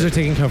 You guys are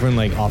taking cover in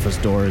like office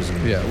doors.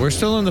 And, Yeah, we're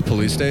still in the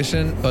police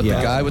station, but Yeah.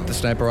 the guy with the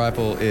sniper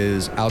rifle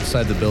is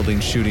outside the building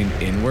shooting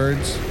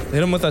inwards.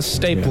 Hit him with a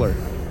stapler.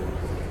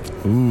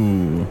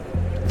 Ooh.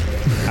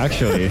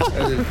 Actually,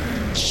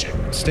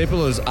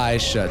 Staple his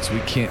eyes shut so we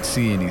can't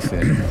see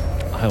anything.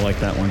 I like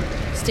that one.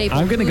 Staple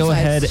I'm gonna whose go eyes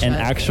ahead and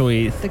shut?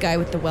 actually. The guy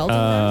with the welding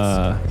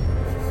mask?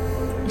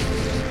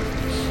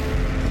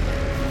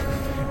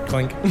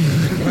 Clink.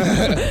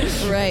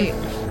 Right.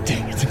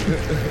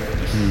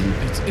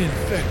 It's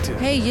infected.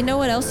 Hey, you know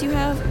what else you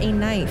have? A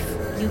knife.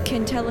 You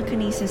can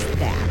telekinesis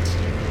that.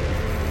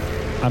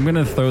 I'm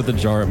gonna throw the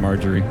jar at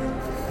Marjorie.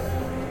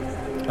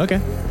 Okay.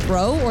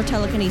 Throw or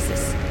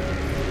telekinesis?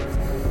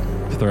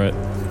 Throw it.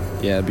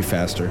 Yeah, it'd be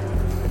faster.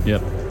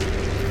 Yep.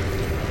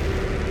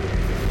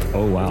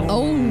 Oh wow.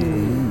 Oh.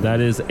 That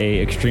is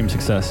a extreme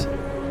success.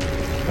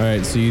 All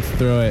right. So you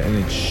throw it and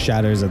it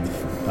shatters at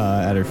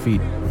her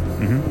feet.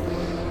 Mm-hmm.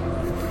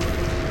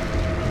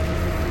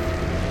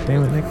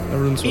 Damn it, Nick. That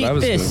ruins what I Eat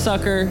was this, doing.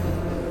 sucker.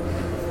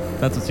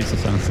 That's what Cecil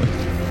sounds like.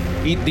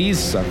 Eat these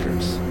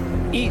suckers.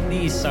 Eat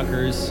these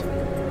suckers.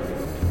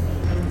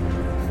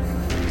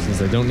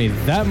 Since I don't need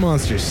that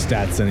monster's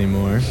stats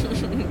anymore.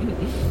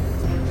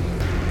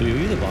 Do we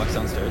leave the box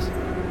downstairs?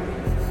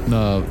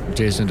 No,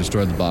 Jason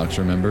destroyed the box,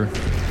 remember?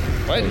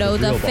 What? No,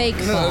 the real fake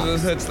No,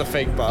 box. that's the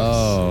fake box.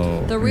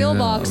 Oh. The real no,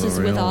 box the is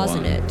with real Oz in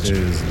one it.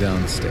 is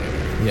downstairs.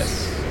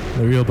 Yes.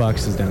 The real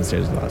box is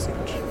downstairs in the last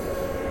image.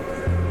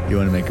 You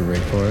want to make a rig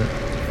for it?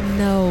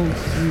 No.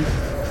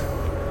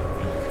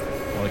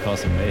 Probably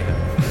cause some mayhem.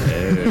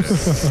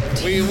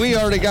 We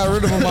already got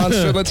rid of a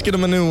monster. Let's get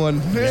him a new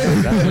one.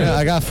 Yeah,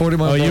 I got 40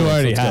 more. Oh, you bullets.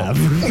 already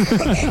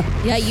Let's go.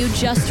 have. Yeah, you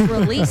just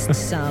released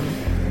some.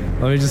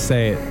 Let me just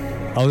say,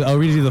 I'll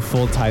read you the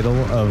full title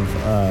of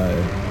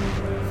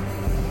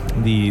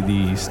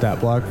the stat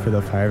block for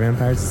the fire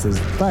vampires. It says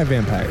 5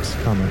 vampires,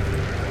 comma,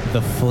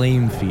 the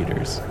flame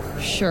feeders.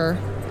 Sure.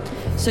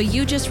 So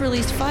you just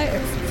released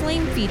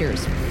flame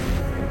feeders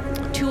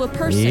to a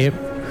person Yep.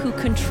 who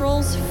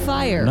controls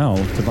fire. No,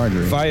 to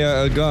Marjorie.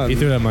 Via a gun. He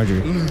threw it at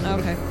Marjorie.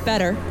 Okay,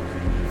 better.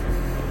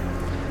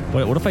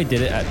 What if I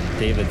did it at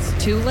David's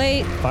Too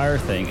late. fire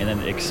thing and then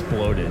it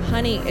exploded?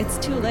 Honey, it's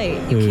too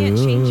late. You can't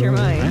change your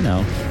mind. I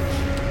know.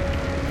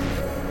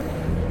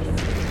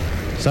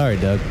 Sorry,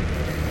 Doug.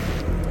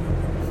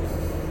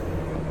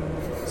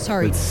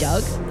 Sorry, It's-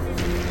 Doug.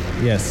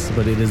 Yes,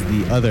 but it is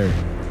the other.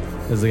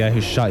 As the guy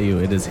who shot you,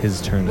 it is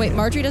his turn. Wait, again.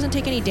 Marjorie doesn't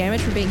take any damage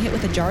from being hit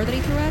with a jar that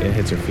he threw at It her?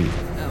 hits her feet.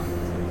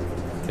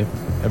 Oh.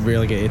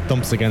 It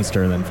thumps against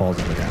her and then falls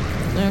on the ground.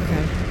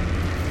 Okay.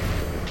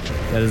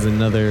 That is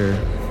another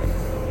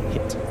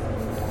hit.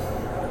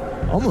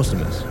 Almost a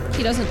miss.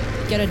 He doesn't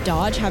get a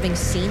dodge having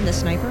seen the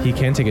sniper? He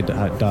can take a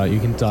dodge. You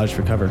can dodge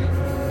for cover.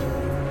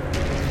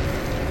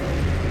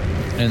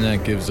 And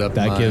that gives up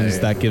That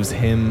gives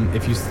him,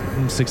 if you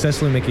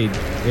successfully if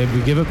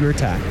you give up your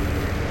attack,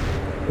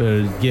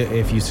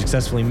 if you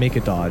successfully make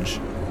a dodge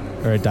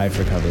or a dive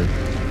for cover,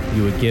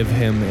 you would give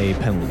him a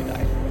penalty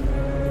die.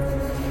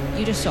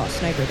 You just saw a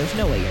sniper. There's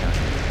no way you're not.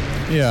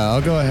 Yeah,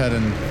 I'll go ahead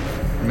and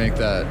make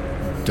that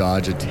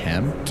dodge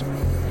attempt.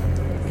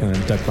 Kind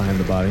of duck behind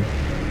the body.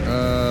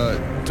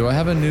 Do I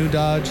have a new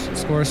dodge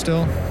score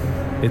still?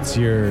 It's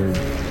your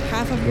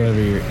Half of your...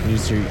 whatever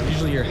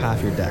usually your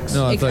half your dex.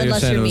 No, I thought you were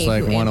Unless saying it you're was me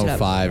like who amped it up.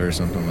 105 or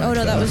something like Oh,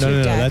 no, that was no.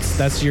 your dex.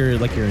 That's your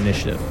your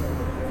initiative.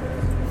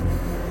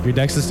 Your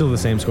dex is still the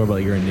same score,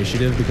 but your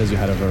initiative, because you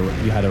had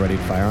a ready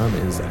firearm,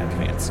 is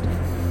advanced.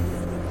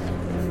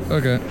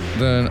 Okay,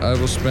 then I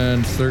will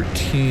spend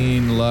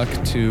 13 luck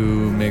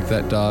to make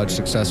that dodge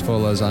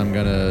successful, as I'm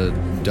gonna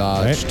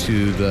dodge Right.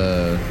 to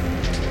the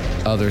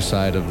other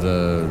side of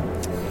the...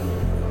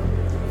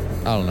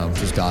 I don't know,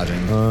 just dodging.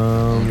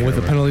 Okay, With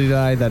a right. penalty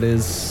die, that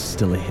is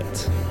still a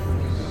hit.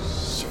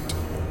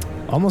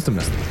 Almost a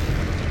miss.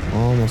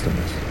 Almost a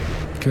miss.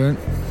 Okay.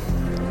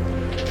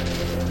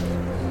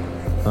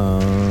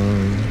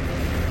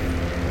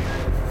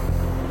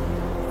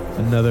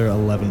 Another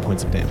 11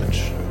 points of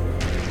damage.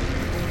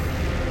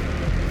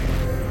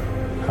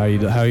 How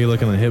are you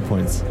looking on hit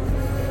points?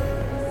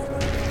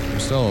 I'm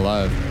still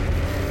alive.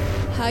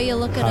 How you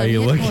looking How on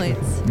you hit looking?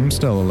 points? I'm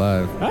still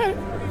alive. All right.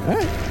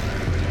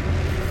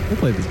 We'll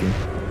play this game.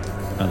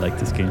 I like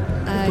this game.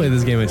 We'll play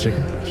this game at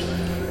Chicken.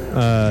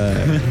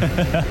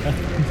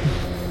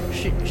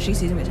 She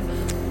sees me.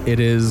 It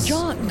is.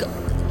 John,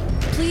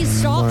 please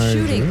stop Marjorie?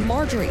 shooting.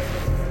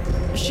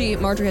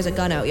 Marjorie has a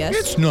gun out, yes?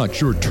 It's not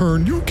your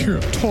turn. You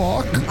can't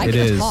talk. I It can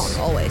is. talk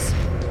always.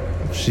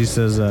 She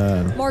says,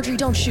 Marjorie,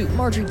 don't shoot.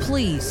 Marjorie,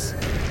 please.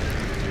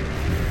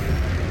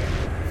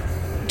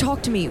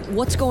 Talk to me.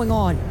 What's going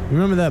on?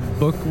 remember that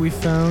book we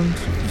found?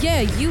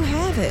 Yeah, you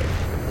have it.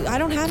 I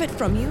don't have it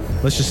from you.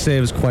 Let's just say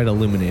it was quite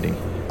illuminating.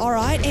 All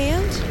right,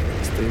 and?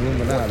 It's the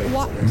Illuminati.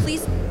 What?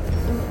 Please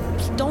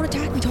don't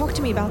attack me. Talk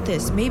to me about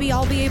this. Maybe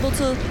I'll be able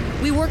to...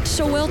 We worked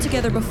so well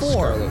together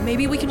before. Scarlet.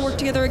 Maybe we can work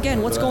together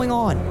again. What's going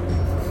on?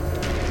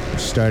 We're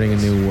starting a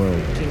new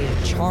world. Do you need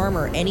a charm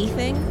or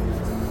anything?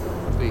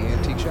 The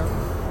antique shop?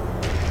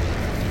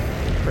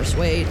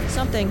 Persuade,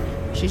 something.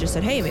 She just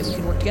said, hey, maybe we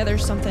can work together,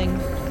 something.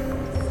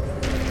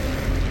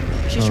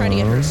 She's trying to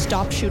get her to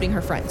stop shooting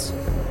her friends.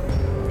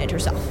 And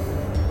herself.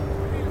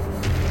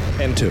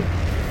 And two.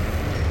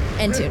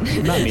 And soon.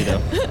 Not me though.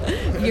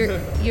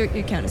 Your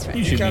count is friends.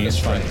 You should count be as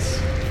friends.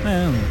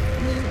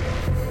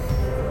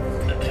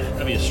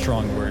 That'd be a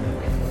strong word.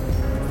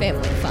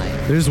 Family, fine.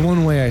 There's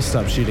one way I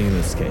stop shooting in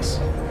this case.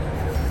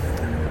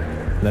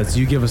 That's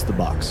you give us the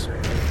box.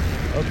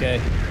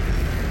 Okay.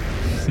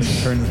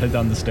 Turn his head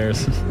down the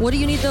stairs. What do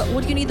you need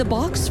the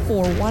box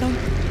for? Why don't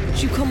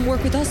you come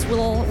work with us?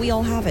 We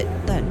all have it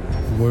then.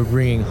 We're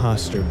bringing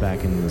Hoster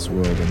back into this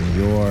world, and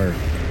your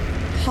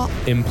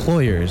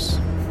employers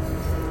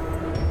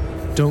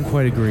don't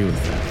quite agree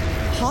with that.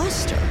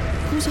 Hoster?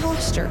 Who's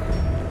Hoster?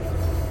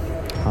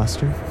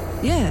 Hoster?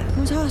 Yeah,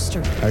 who's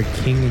Hoster? Our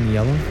king in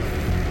yellow?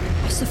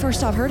 That's the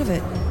first I've heard of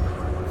it.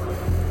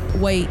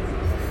 Wait.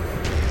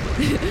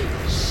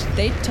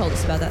 They told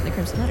us about that in the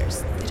Crimson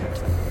Letters. They talked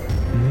about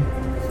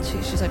it.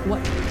 She's like,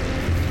 what?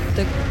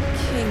 The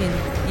king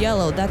in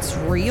yellow, that's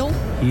real?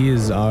 He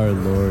is our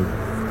Lord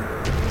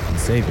and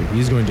Savior.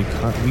 He's going to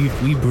come.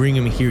 If we bring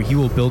him here, he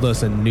will build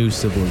us a new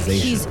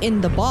civilization. He's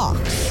in the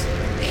box.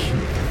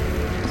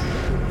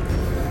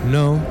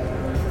 No,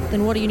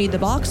 Then what do you need the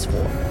box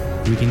for?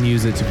 we can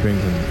use it to bring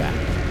him back.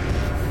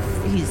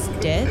 He's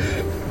dead?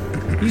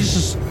 He's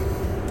just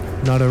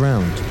not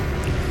around.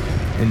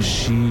 And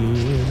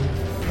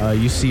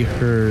you see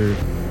her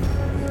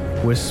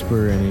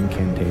whisper an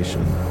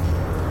incantation.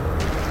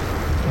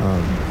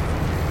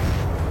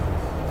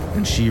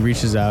 And she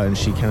reaches out and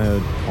she kind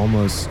of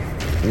almost,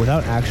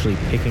 without actually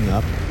picking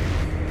up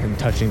and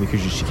touching the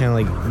creatures, she kind of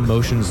like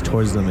motions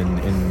towards them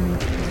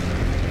and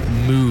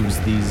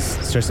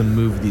starts to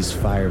move these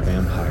fire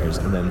vampires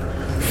and then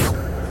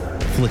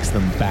flicks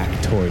them back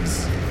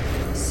towards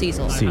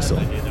Cecil. Cecil.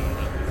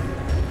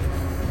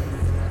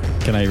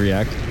 Can I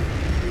react?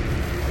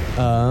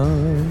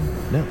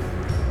 No.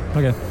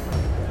 Okay.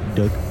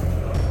 Doug.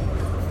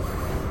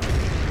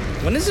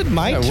 When is it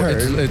my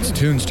turn? It's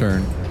Toon's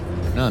turn,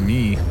 not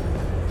me.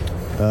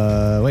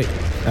 Wait.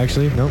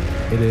 Actually, no.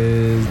 It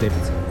is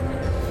David's.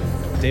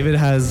 David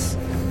has.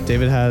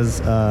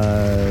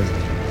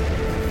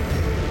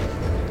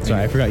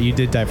 Sorry, I forgot. You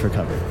did dive for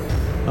cover.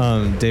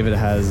 David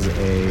has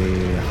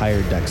a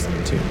higher dex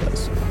than Toon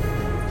does.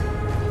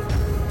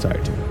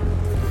 Sorry, Toon.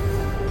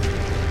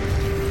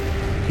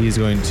 He's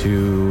going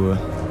to.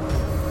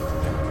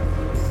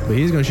 But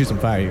he's going to shoot some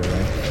fire here,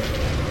 right?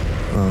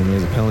 He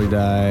has a penalty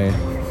die.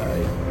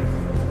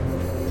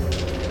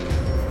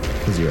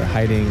 Because you are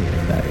hiding,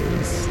 and that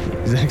is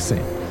the exact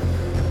same.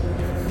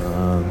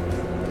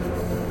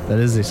 That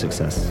is a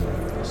success.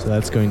 So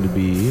that's going to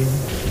be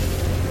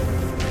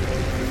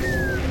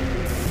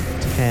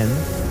 10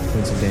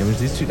 points of damage.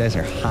 These two dice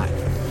are hot.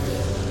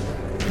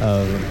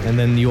 And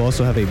then you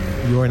also have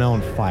you are now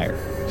on fire.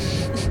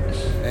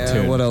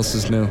 And what else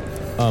is new?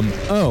 And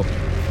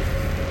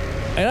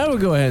I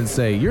would go ahead and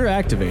say you're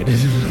activated.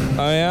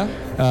 Oh, yeah?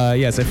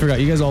 Yes, I forgot.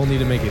 You guys all need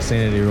to make a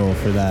sanity roll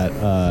for that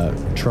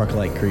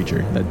truck-like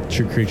creature. That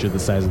creature the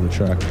size of the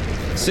truck.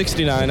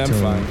 69, I'm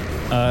fine.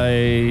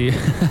 I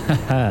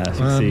I'm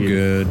succeed.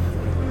 good.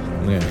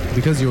 Yeah.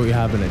 Because you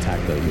have an attack,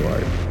 though, you are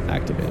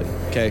activated.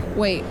 Okay.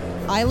 Wait,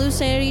 I lose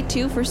sanity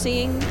too for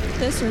seeing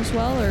this as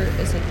well, or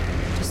is it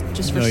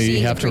just for No, seeing you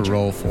the have to creature?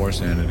 roll for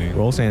sanity.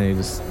 Roll sanity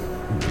to see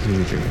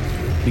the trigger.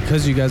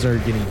 Because you guys are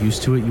getting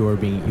used to it, you have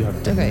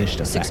diminished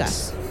effects.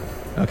 Success.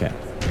 Okay.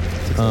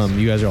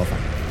 You guys are all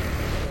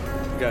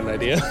fine. Got an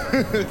idea?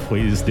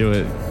 Please do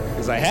it.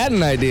 Because I had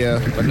an idea,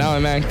 but now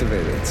I'm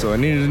activated, so I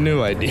needed a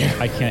new idea.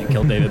 I can't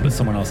kill David, but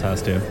someone else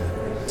has to.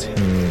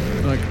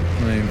 Like,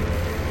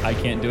 I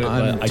can't do it,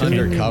 I'm but I can.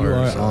 undercover, You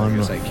are so I on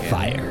guess I can.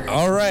 fire.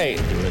 All right.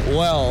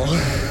 Well,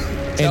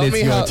 And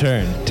it's your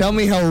turn. Tell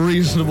me how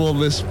reasonable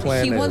this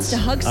plan He is. wants to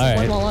hug someone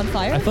right. while on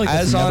fire. I feel like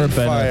As that's on never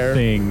been fire. a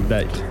thing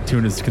that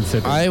Toon has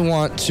considered. I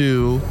want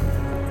to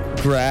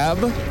grab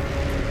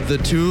the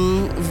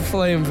 2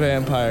 flame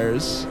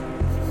vampires.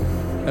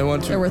 I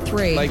want to. There were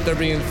 3. Like they're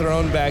being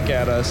thrown back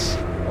at us.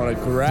 I want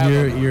to grab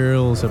them. You're a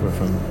little separate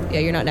from. Yeah,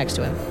 you're not next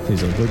to him.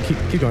 Please don't.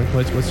 Keep going.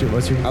 What's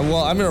your? I'm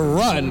gonna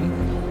run.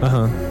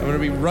 I'm gonna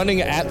be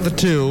running at the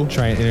 2.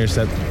 Try and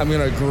intercept. I'm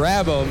gonna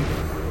grab them.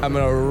 I'm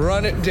gonna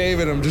run at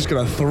David. I'm just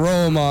gonna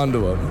throw him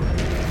onto him.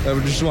 I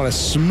would just want to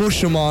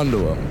smush him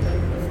onto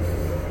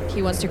him.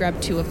 He wants to grab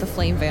 2 of the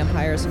flame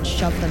vampires and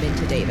shove them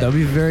into David. That'll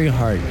be very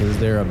hard because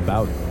they're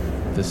about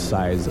the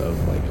size of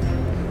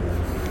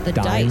like. The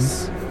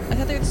dimes? dice. I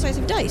thought they were the size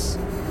of dice.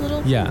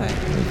 Little. Yeah,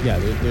 Okay. yeah.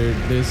 They're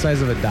the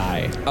size of a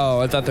die. Oh,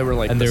 I thought they were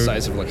like And the they're-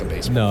 size of like a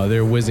baseball. No,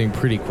 they're whizzing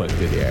pretty quick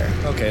through the air.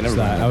 Okay, never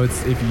So mind. I would,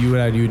 if you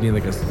would need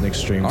like an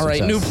extreme. All right,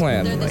 success. new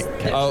plan. They're this,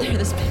 they're, Oh. they're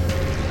this big.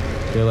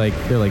 They're like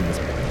this.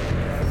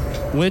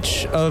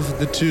 Which of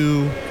the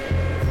 2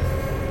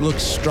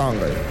 looks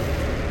stronger?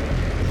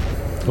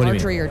 What do you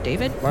Marjorie or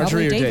David?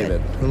 Marjorie Probably or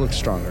David? Who looks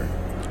stronger?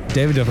 mean?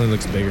 David definitely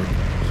looks bigger.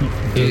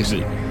 David's a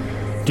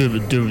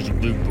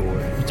big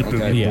boy. He's a big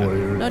Okay. Yeah. boy.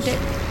 No,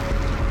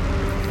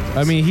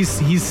 I mean,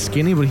 he's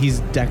skinny, but he's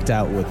decked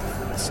out with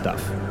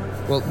stuff.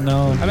 Well,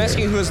 No. I'm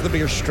asking who has the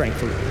bigger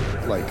strength.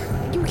 Like,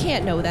 you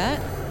can't know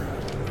that.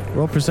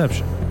 Roll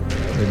perception.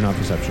 Or not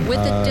perception. With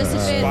the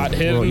disadvantage. spot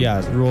hidden. Roll,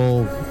 yeah,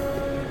 roll.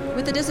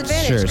 With the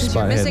disadvantage, Sure, because you're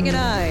spot missing hidden.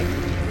 an eye.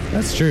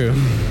 That's true.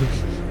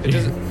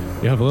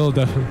 You have a little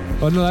depth.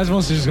 Oh no, that's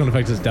mostly just going to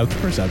affect his depth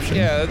perception.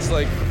 Yeah, it's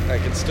like I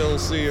can still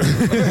see him.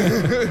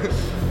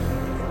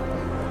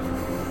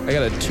 I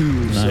got a 2,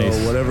 Nice. so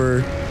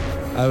whatever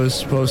I was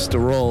supposed to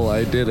roll,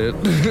 I did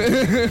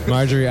it.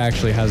 Marjorie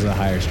actually has a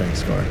higher strength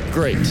score.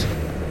 Great.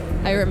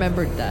 I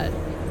remembered that.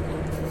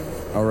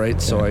 All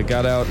right, so I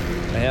got out.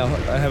 I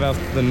have out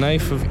the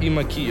knife of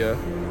Imakia,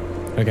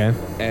 Okay.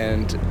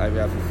 and I've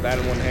got that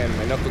in one hand.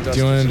 My knuckle duster Do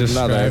you want to in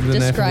another. describe the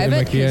Describe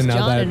knife it, of Imakia because now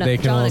John, that they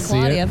can John all and see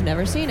Claudia it? have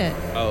never seen it.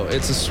 Oh,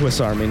 it's a Swiss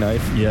Army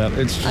knife. Yep.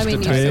 It's just I mean, a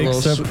you tiny said- Big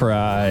little.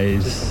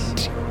 surprise.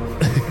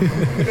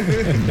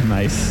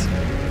 Nice.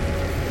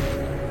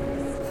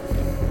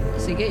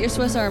 So you get your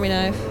Swiss Army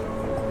knife,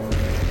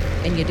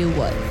 and you do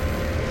what?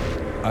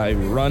 I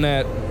run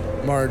at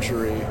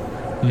Marjorie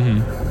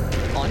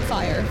On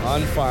fire.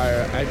 on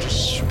fire. I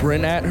just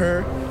sprint at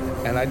her,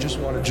 and I just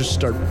want to just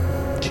start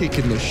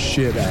kicking the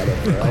shit out of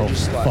her. I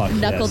just like Fuck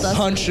Knuckle yes. dust.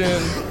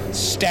 punching,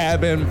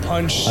 stabbing,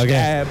 punch, Okay.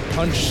 stab,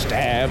 punch,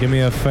 stab. Give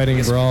me a fighting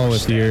Yes, brawl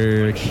with stab,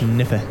 your punch.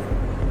 kniffe.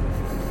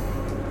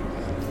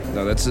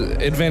 No, that's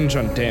advantage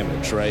on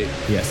damage, right?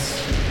 Yes.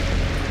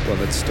 Well,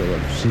 that's still a.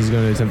 She's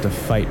going to attempt to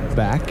fight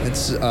back.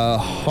 It's a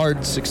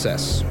hard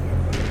success.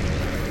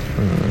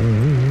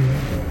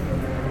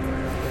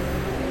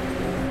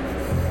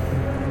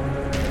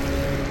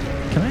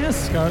 Can I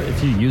ask Scott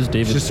if you use It's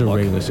David's just a luck?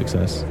 regular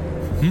success.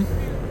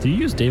 Do you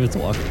use David's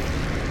luck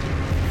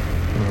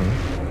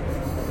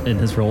in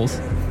his rolls?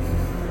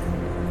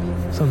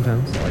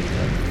 Sometimes. I like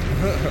that.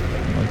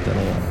 I like that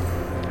a lot.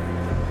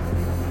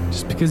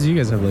 Just because you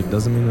guys have like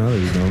doesn't mean the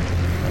others don't.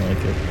 I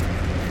like it.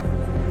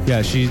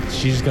 Yeah, she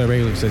just got a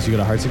regular success. You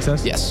got a hard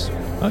success? Yes.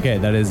 Okay,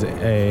 that is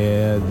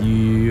a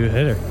you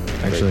hit her.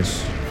 actually,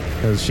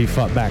 because she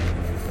fought back.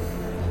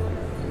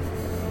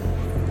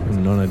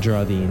 I'm gonna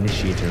draw the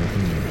initiator.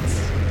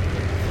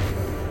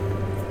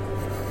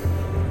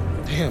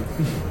 Damn.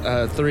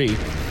 3.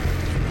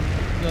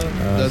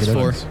 That's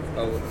 4.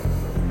 Oh,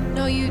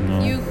 No, you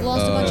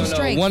lost a bunch of no,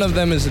 strength. one of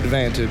them is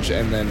advantage,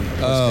 and then.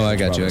 Oh, I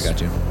got you.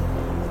 bonus.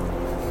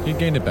 You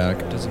gained it back.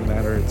 Doesn't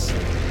matter. It's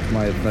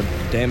the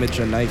damage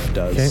a knife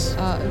does.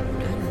 I don't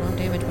know.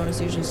 Damage bonus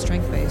is usually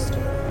strength based.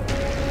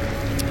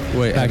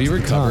 Wait, Back have you to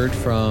the recovered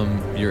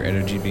from your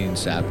energy being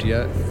sapped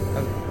yet?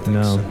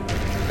 No.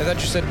 I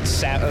thought you said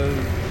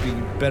be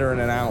better in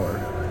an hour.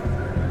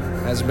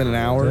 Has it been an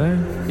hour? Did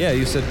I? Yeah,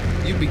 you said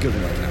you'd be good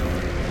in like an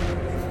hour.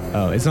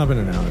 Oh, it's not been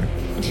an hour.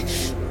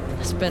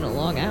 It's been a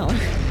long hour.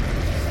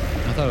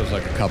 I thought it was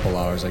like a couple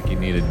hours, like you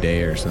need a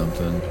day or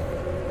something.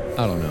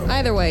 I don't know.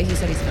 Either way, he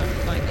said he's not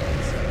fine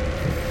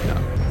yet.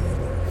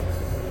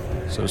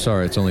 No. So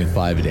sorry, it's only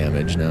 5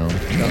 damage now.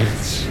 No,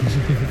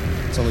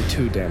 it's only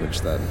 2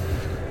 damage then.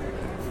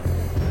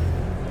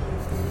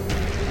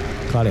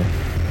 Claudia.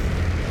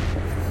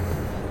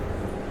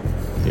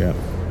 You're up.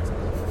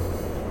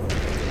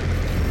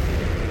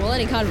 Well,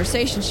 any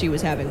conversation she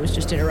was having was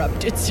just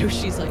interrupted, so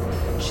she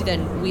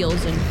then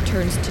wheels and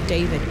turns to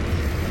David.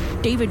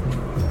 David,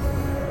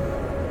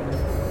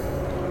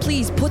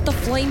 please put the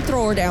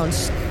flamethrower down.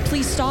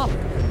 Please stop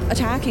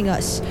attacking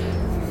us.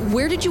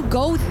 Where did you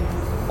go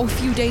a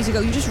few days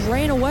ago? You just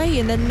ran away,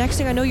 and then next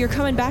thing I know, you're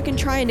coming back and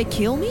trying to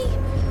kill me?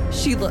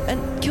 Sheila,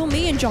 and kill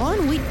me and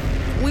John?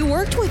 We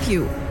worked with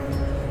you.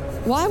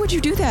 Why would you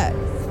do that?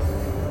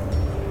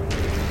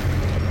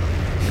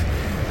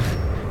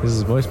 Is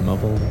his voice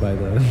muffled by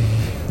the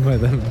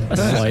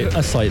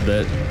A slight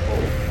bit.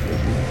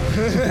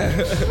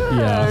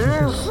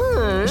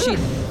 Yeah. She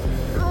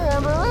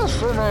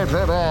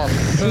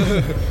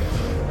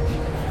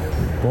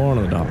Born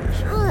of the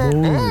dogs.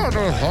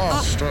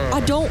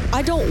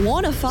 I don't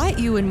want to fight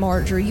you and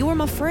Marjorie. You are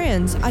my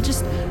friends. I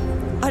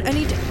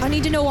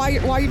need to know why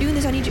you're doing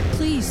this. I need you.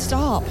 Please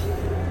stop.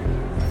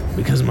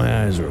 Because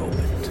my eyes are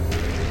opened.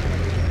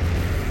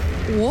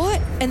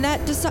 What? And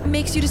that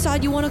makes you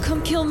decide you want to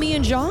come kill me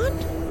and John?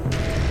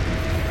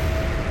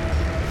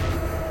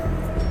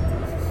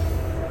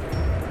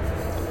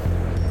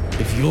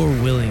 If you're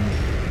willing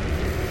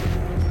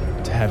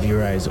to have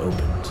your eyes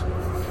opened,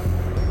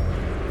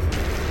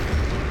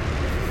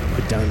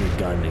 put down your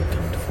gun and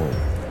come forward.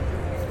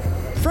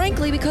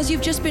 Frankly, because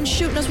you've just been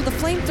shooting us with a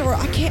flamethrower,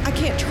 I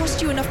can't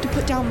trust you enough to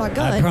put down my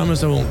gun. I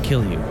promise I won't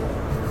kill you.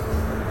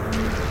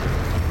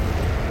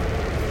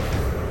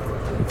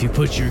 If you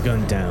put your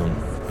gun down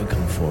and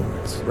come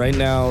forwards. Right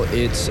now,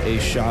 it's a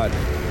shot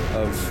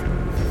of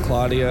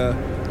Claudia,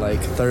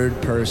 like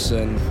third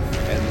person,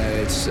 and then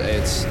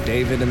it's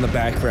David in the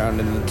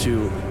background, and the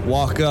two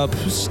walk up,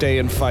 stay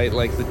and fight.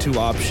 Like the two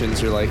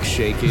options are like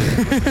shaking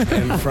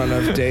in front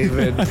of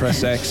David.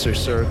 Press X or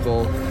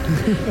circle.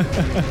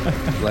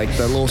 Like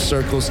the little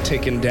circle's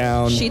ticking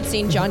down. She'd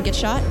seen John get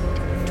shot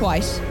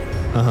twice.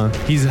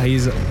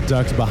 He's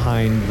ducked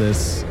behind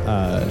this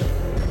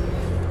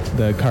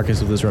the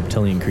carcass of this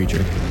reptilian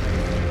creature.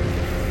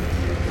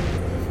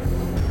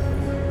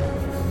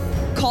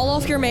 Call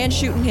off your man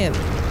shooting him.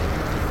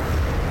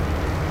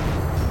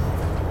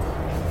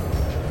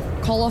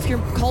 Call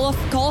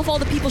off all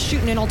the people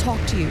shooting, and I'll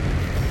talk to you.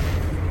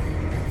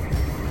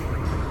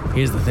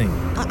 Here's the thing.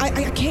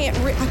 I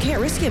can't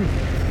risk him.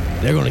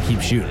 They're gonna keep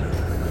shooting.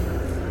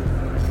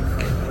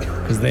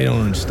 Because they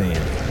don't understand.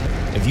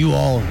 If you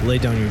all lay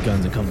down your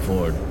guns and come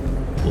forward,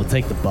 we'll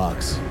take the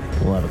box.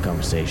 We'll have a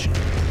conversation.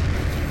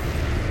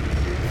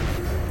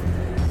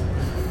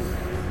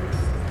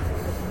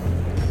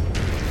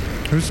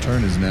 Whose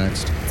turn is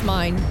next? It's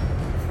mine.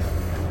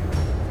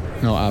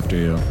 No, after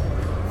you.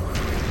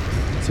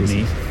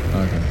 Me.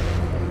 Okay.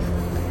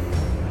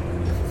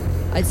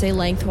 I'd say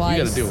lengthwise.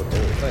 You gotta deal with the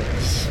whole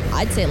thing.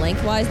 I'd say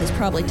lengthwise. This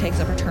probably takes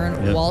up her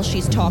turn. Yep. While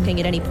she's talking,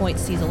 at any point,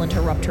 Cecil will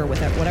interrupt her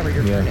with whatever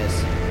your turn Yeah.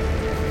 is.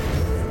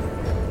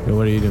 But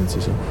what are you doing,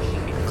 Cecil?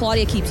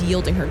 Claudia keeps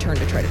yielding her turn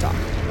to try to talk.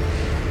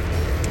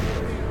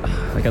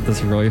 I got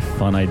this really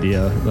fun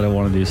idea that I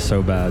want to do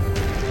so bad.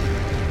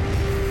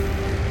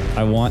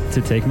 I want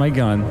to take my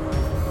gun.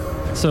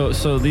 So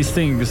these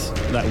things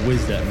that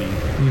whizzed at me,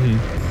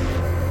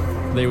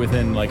 they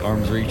within like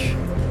arm's reach.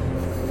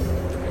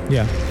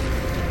 Yeah.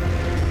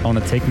 I want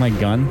to take my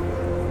gun.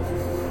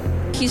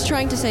 He's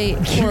trying to say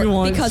You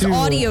want because to-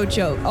 audio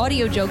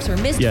jokes are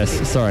missed. Yes,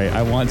 sorry.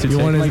 I want to You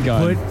take want my to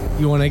gun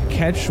you want to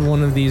catch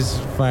one of these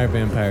fire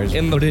vampires,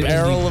 In the put it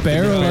barrel in of the the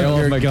barrel barrel of of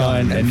your my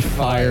gun and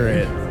fire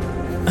it.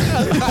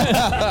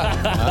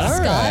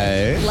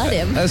 Scott, let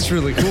him. That's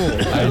really cool.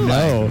 I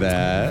know.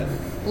 That.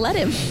 Let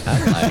him.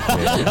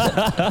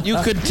 You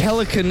could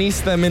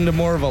telekinesis them into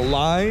more of a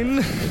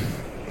line.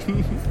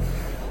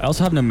 I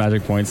also have no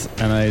magic points,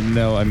 and I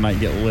know I might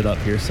get lit up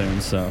here soon,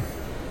 so.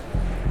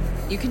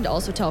 You can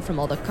also tell from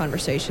all the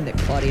conversation that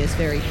Claudia is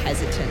very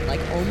hesitant,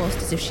 like almost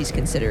as if she's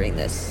considering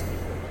this.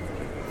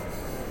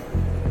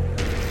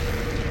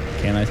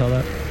 Can I tell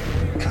that?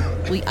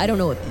 I don't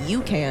know if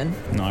you can.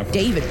 No, I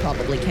probably David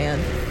probably can.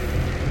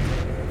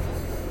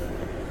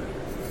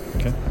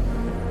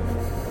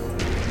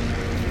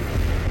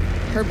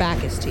 Her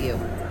back is to you.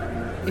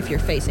 If you're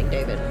facing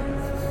David.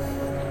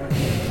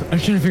 I'm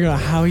trying to figure out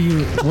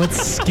what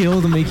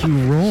skill to make you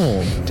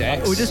roll.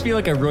 It would just be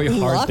like a really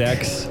hard Luck?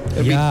 dex.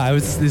 Yeah,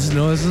 this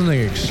isn't like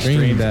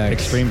extreme dex.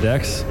 Extreme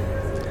dex.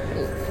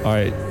 All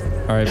right,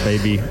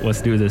 baby.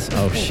 Let's do this.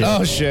 Oh shit.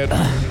 Oh shit. All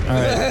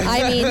right.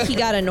 I mean, he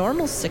got a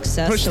normal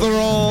success. Push so the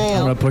roll.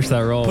 I'm gonna push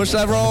that roll. Push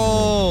that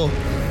roll.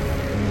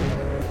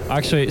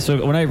 Actually,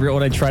 so when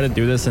I try to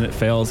do this and it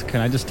fails, can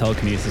I just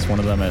telekinesis one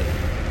of them at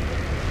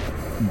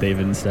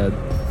David instead?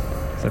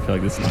 Because I feel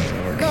like this is not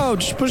gonna work. No,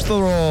 just push the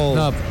roll.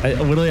 No, I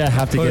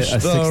have to Push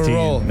get a the 16.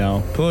 roll.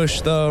 No. Push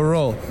the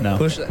roll. No.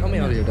 Push. Help me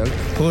out here, Doug.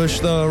 Push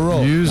the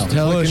roll. Use Push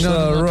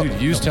the roll. dude,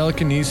 use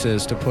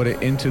telekinesis to put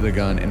it into the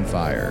gun and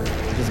fire.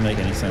 It doesn't make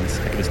any sense.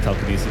 I could just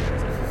telekinesis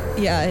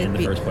Yeah, in it'd the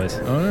be. first place.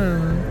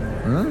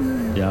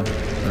 Yeah.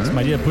 So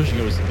my idea of pushing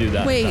it was to do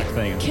that Wait, exact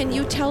thing. can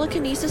you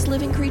telekinesis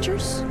living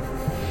creatures?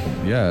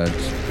 Yeah,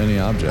 it's any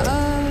object.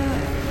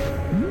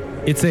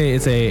 It's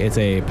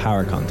a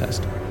power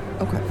contest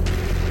Okay.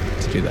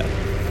 to do that.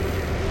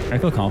 I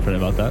feel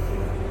confident about that.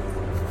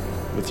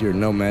 With your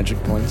no magic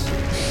points.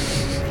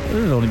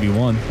 There would only be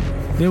one.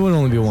 There would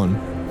only be one.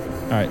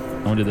 All right,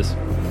 I want to do this.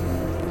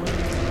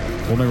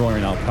 What am I rolling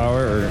right now?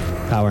 Power or?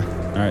 Power.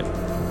 All right.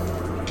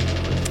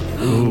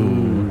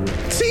 Ooh.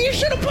 See, you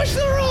should have pushed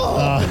the roll.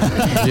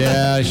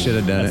 Yeah, I should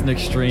have done That's an it.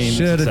 extreme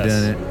Should have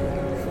success. done it.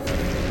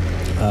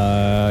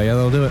 Yeah,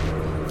 that'll do it.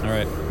 All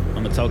right, I'm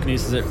gonna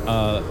telekinesis it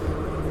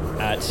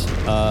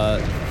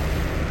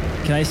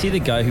can I see the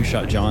guy who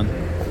shot John?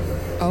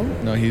 Oh.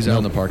 No, he's out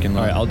in the parking All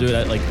lot. right, I'll do it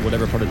at like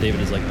whatever part of David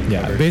is like. Yeah,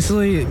 uncovered.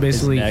 basically,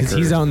 neck because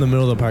he's or- out in the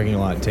middle of the parking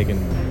lot taking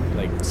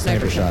like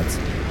sniper shots.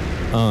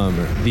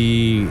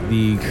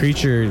 The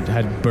creature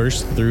had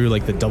burst through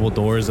like the double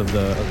doors of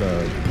the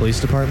police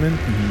department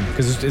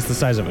because it's the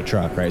size of a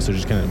truck, right? So it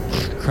just kind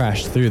of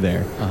crashed through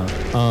there.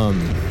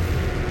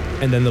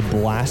 And then the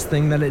blast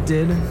thing that it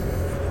did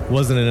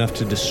wasn't enough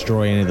to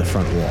destroy any of the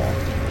front wall.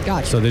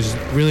 Gotcha. So there's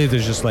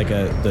just like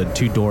the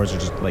two doors are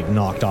just like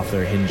knocked off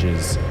their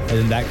hinges, and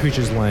then that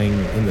creature's lying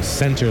in the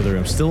center of the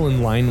room, still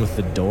in line with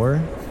the door.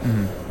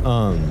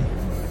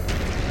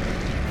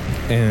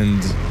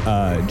 And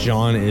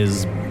John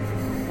is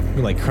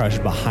like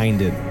crushed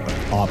behind it,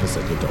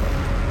 opposite the door,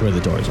 where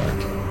the doors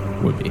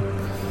would be,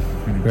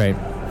 right?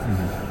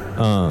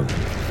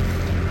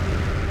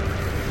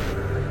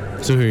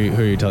 So who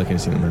are you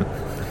telekinesing them at?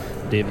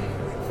 David.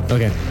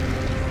 Okay.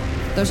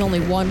 There's only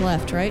one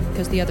left, right?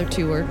 Because the other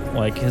two were.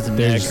 Like his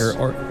neck There's-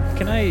 or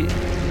can I?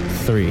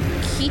 3.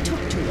 He took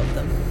 2 of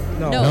them.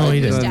 No, he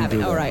didn't.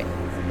 Stabbing. Oh, right.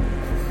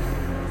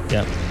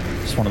 Yeah,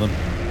 just one of them.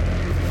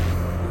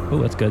 Oh,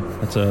 that's good.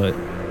 That's a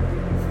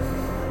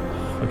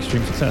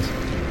extreme success.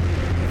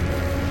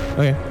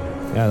 Okay.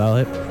 Yeah, that'll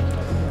hit.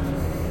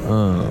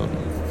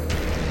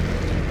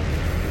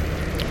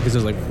 Because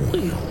there's like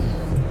you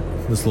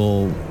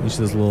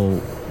see this little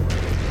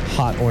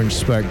hot orange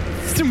spark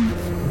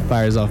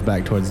fires off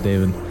back towards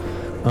David.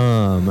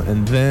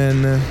 And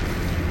then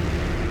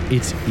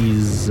it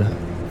is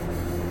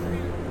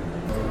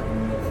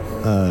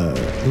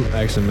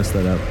I actually messed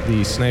that up.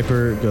 The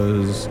sniper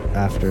goes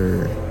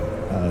after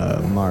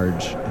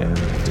Marge and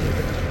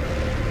David.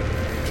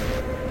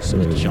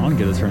 So Does John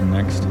get a turn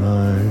next?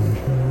 Marge.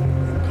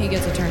 He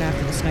gets a turn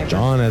after the sniper.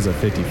 John has a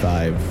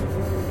 55.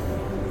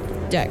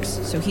 Dex.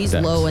 So he's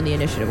Dex. low in the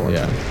initiative order.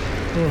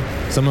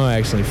 Yeah. Somehow I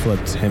actually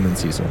flipped him and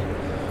Cecil.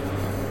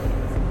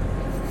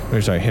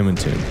 Or sorry, him and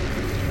Toon.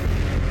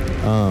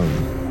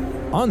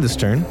 On this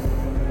turn,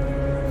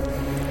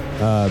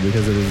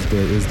 because it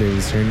is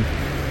David's turn,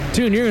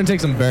 Toon, you're gonna take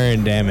some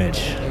burn damage.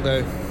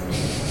 Okay.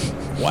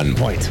 1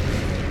 point.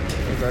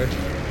 Okay.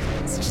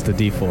 It's just a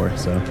D4,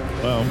 so.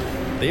 Well,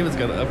 David's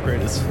got to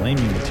upgrade his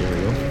flaming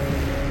material.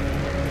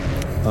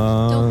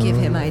 Don't give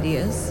him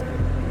ideas.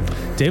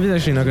 David's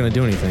actually not gonna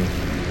do anything.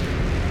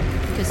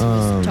 Because he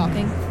was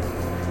talking.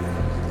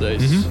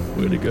 Nice.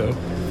 Way to go.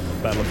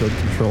 Battlefield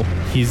control.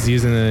 He's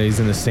in a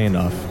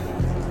standoff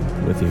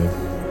with you.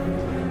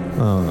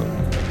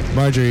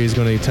 Marjorie is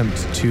going to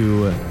attempt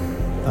to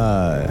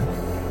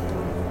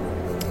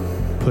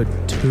put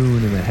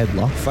Toon in a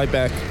headlock. Fight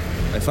back.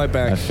 I fight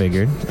back. I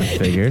figured.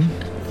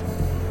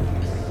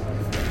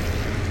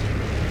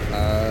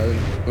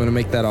 I'm gonna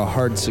make that a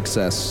hard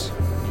success.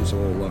 Use a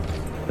little luck.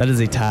 That is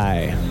a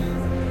tie.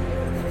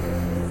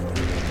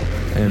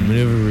 And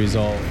maneuver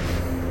resolve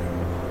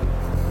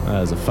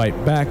as a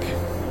fight back.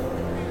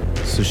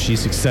 So she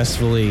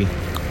successfully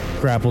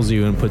grapples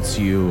you and puts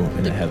you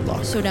in a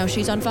headlock. So now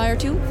she's on fire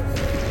too?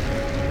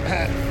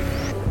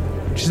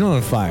 She's not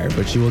on fire,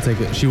 but she will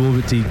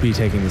be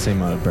taking the same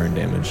amount of burn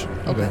damage.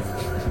 Okay.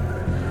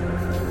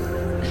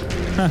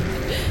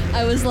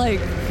 I was like,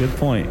 Good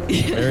point.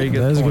 Very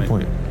good. That is a good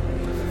point.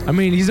 I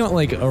mean, he's not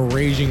like a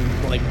raging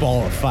like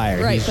ball of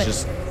fire. Right, he's but-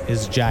 just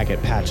his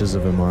jacket patches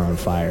of him are on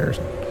fire.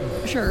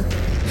 sure.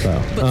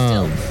 So, But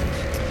still.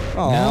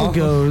 now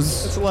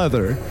goes It's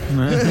leather.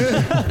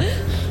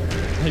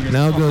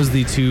 now goes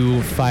the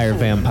 2 fire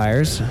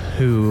vampires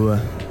who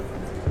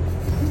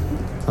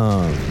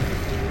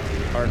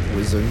Art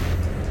wizard.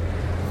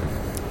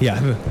 Yeah,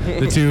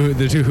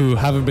 the two who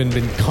haven't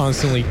been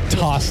constantly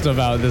tossed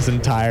about this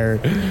entire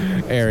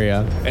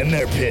area. And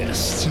they're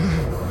pissed.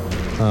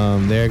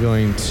 They're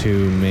going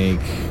to make.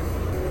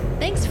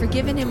 Thanks for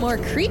giving him more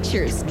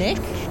creatures, Nick.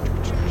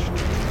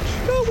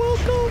 You're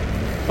welcome.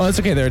 Oh, that's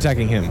okay. They're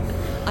attacking him.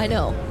 I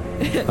know.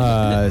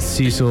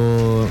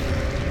 Cecil.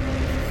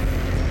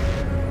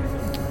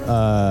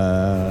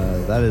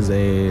 That is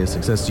a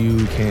success.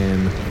 You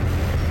can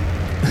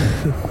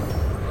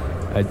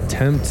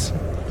attempt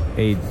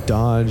a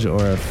dodge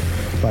or a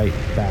fight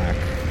back.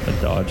 A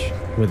dodge.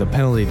 With a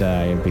penalty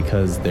die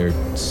because they're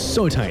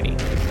so tiny.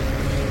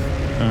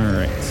 All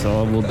right,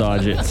 so we'll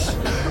dodge it.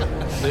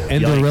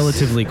 And they're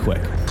relatively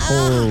quick.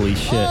 Holy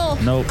shit. Oh,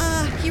 Nope.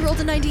 He rolled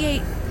a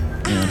 98.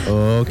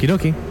 Okie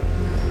dokie.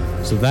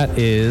 So that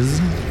is.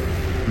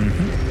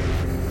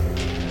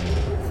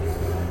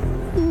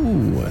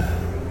 Ooh.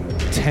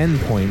 10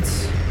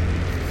 points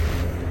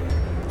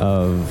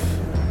of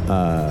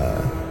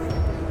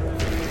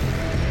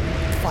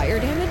Fire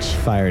damage?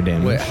 fire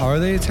damage. Wait, how are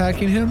they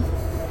attacking him?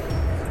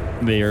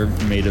 They are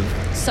made of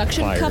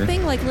Suction fire.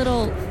 cupping? Like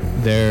little.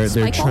 They're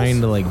Spike trying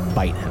balls? to like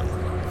bite him.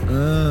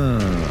 Oh,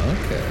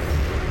 okay.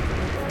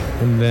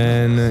 And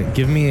then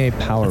give me a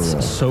power roll.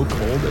 It's so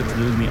cold, it's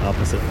doing the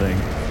opposite thing.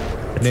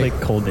 It's Nick,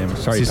 like cold damage.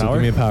 Sorry, Cecil, power?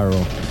 give me a power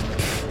roll.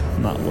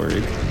 Not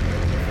worried.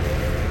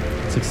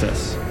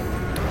 Success.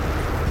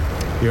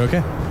 You're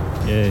okay.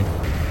 Yay.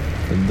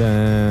 And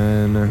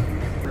then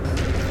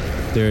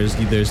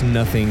there's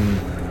nothing.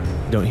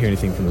 Don't hear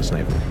anything from the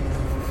sniper.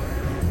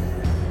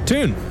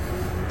 Toon.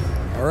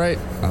 All right,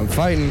 I'm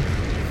fighting.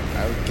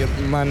 I'll get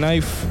my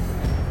knife.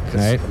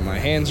 'Cause All right. my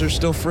hands are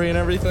still free and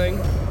everything.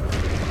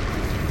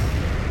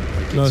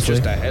 It's Mostly.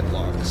 just a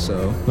headlock,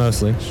 so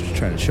Mostly. she's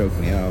trying to choke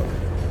me out.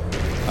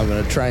 I'm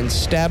gonna try and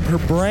stab her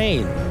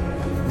brain.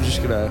 I'm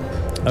just gonna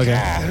Okay. try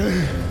I'm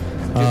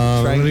and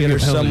gonna get give you her a penalty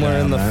somewhere die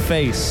in on the that.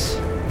 face.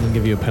 I'm gonna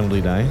give you a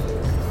penalty die.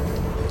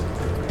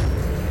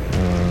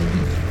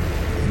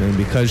 And then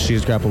because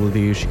she's grappled with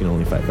you, she can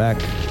only fight back.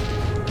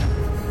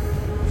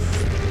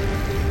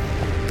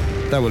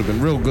 That would have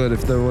been real good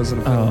if there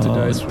wasn't a penalty Oh,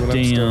 dice, but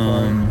I'm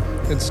still damn.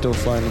 fine. It's still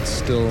fine. It's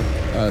still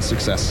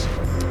success.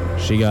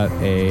 She got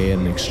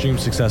an extreme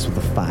success with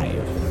a 5.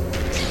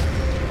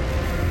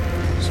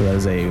 So that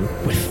is a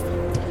whiff.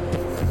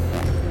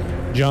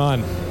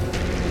 John.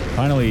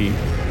 Finally.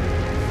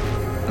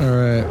 All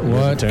right.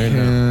 What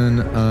turn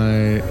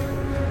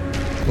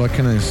What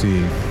can I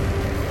see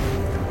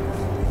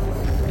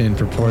in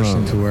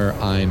proportion to where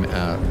I'm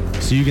at?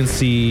 So you can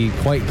see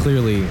quite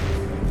clearly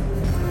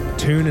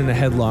Toon in a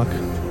headlock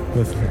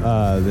with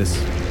this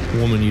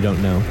woman you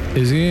don't know.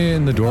 Is he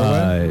in the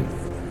doorway?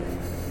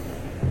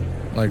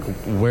 Like,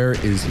 where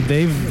is he?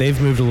 They've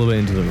moved a little bit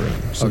into the room,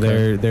 so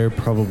Okay. they're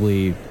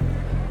probably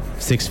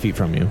 6 feet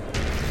from you,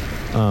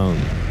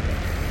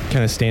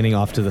 kind of standing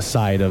off to the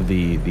side of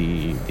the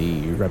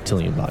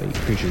reptilian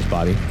creature's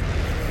body.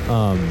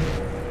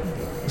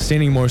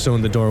 Standing more so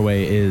in the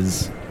doorway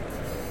is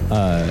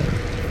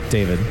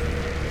David.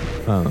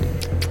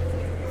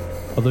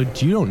 Although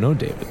you don't know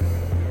David.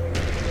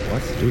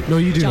 What? No,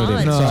 you do know John.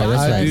 David. No, Sorry,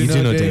 that's I right. do You know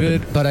do know David,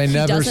 David. but I He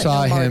never doesn't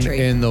saw know him Marjorie.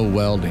 in the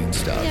welding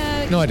stuff.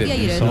 Yeah, No, I didn't. yeah,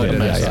 you did. No, I Saw the didn't.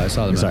 mask. I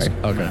saw the mask. Sorry.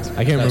 Okay.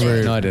 I can't That's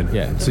remember. No, I didn't.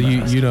 Yeah. So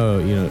you know.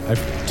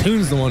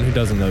 Toon's the one who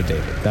doesn't know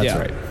David. That's Yeah.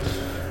 right.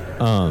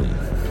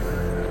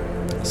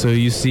 So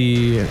you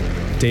see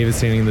David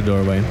standing in the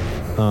doorway.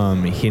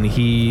 You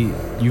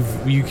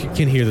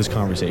can hear this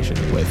conversation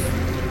with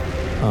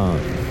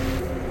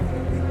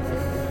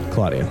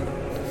Claudia,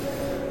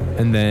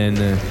 and then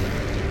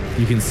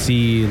you can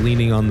see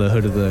leaning on the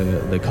hood of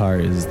the car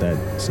is that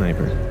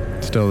sniper.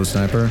 Still the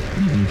sniper?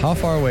 How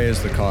far away is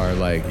the car,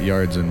 like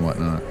yards and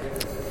whatnot?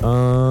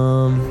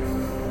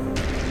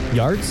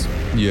 Yards?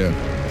 Yeah.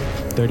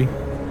 30.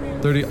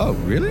 30. Oh,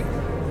 really?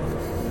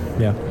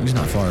 Yeah. He's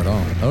not far at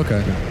all.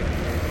 Okay.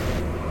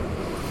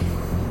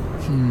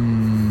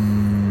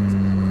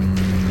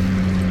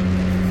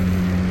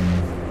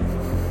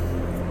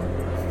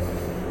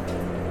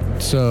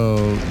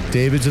 So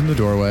David's in the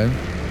doorway,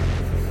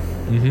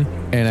 Mm-hmm.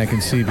 and I can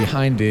see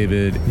behind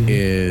David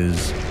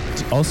is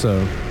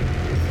Also,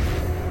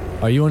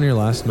 are you on your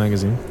last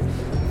magazine?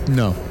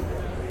 no,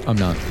 I'm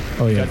not.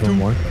 Oh, yeah, one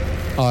more.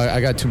 Oh,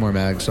 I got 2 more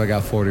mags, so I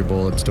got 40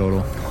 bullets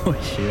total. Oh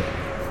shit.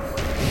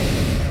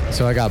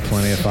 So I got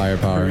plenty of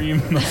firepower. I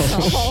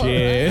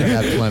Shit.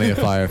 got plenty of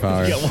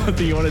firepower. Yeah, what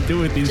do you want to do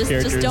with these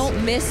characters? Just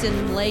don't miss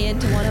and lay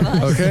into one of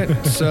us. Okay,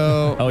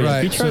 so Oh, yeah,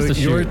 if he right, tries so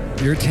to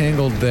you're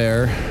tangled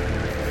there.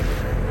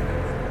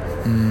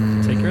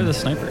 Take care of the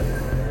sniper.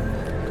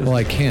 Well,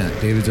 I can't.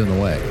 David's in the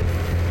way.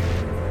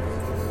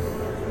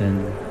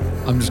 And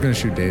I'm just gonna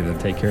shoot David.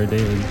 take care of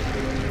David.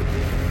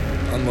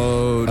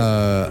 Unload.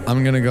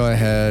 I'm gonna go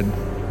ahead.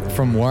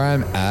 From where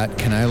I'm at,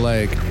 can I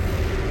like?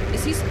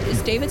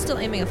 Is David still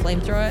aiming a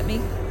flamethrower at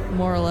me?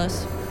 More or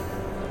less.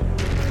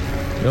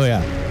 Oh,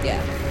 yeah.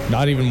 Yeah.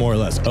 Not even more or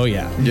less. Oh,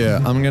 yeah.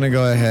 Yeah, I'm gonna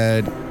go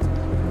ahead.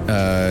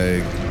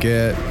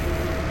 Get.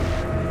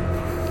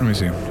 Let me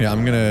see. Yeah,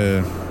 I'm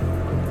gonna.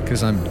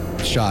 Because I'm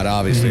shot.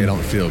 Obviously, I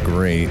don't feel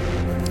great.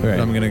 Right.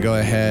 I'm going to go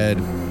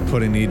ahead,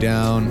 put a knee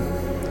down,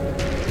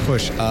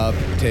 push up,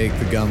 take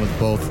the gun with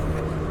both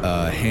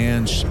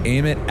hands,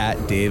 aim it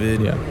at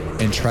David,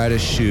 and try to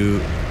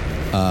shoot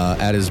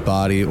at his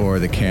body or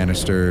the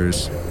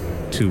canisters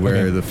to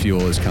where the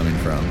fuel is coming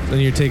from. Then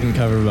you're taking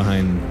cover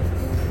behind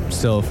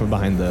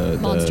the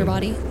Monster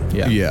body?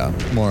 Yeah. Yeah,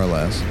 more or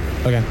less.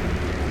 Okay.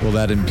 Will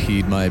that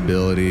impede my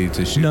ability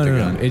to shoot the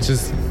gun? No. It's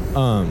just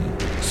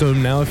so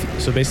now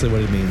so basically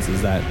what it means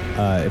is that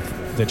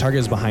if the target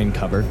is behind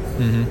cover,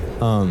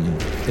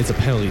 it's a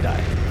penalty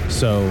die.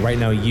 So right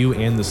now you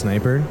and the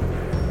sniper,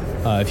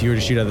 if you were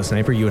to shoot at the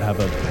sniper, you would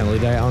have a penalty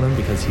die on him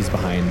because he's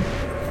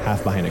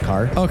half behind a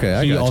car. Okay,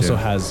 I He got also you.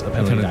 has a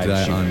penalty die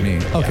to on shoot me.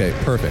 you. Okay,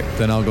 perfect.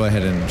 Then I'll go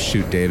ahead and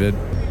shoot David.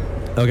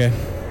 Okay.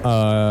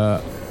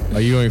 Are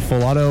you going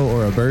full auto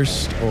or a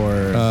burst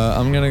or?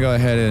 I'm gonna go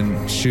ahead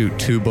and shoot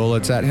 2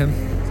 bullets at him.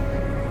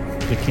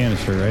 The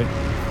canister, right?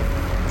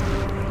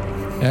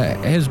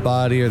 His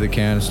body or the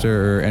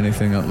canister or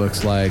anything that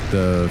looks like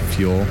the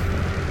fuel.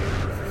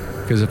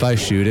 Because if I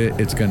shoot it,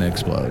 it's gonna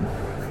explode.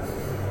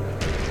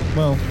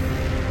 Well,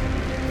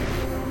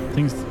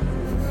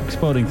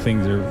 exploding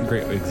things are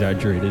greatly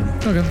exaggerated.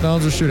 Okay, then I'll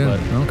just shoot him. But-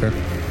 I don't care.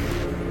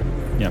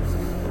 Yeah.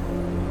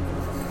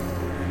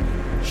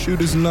 Shoot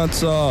his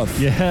nuts off.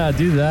 Yeah,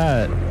 do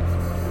that.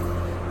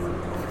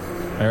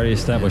 I already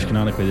established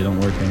canonically they don't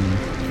work anymore.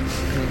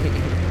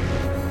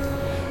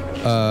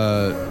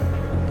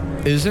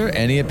 Is there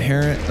any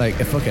apparent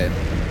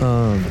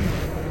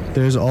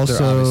There's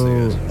also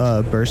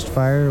obviously burst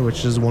fire,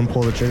 which is one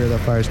pull of the trigger that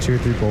fires 2 or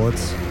 3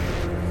 bullets.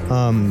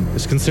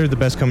 It's considered the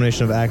best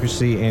combination of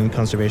accuracy and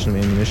conservation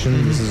of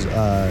ammunition. This is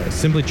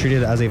simply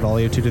treated as a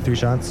volley of 2 to 3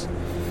 shots.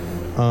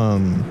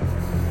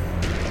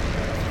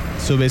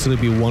 So basically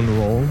it'd be one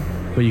roll,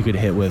 but you could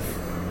hit with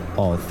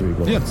all 3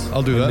 bullets. Yeah,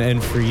 I'll do that.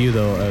 And for you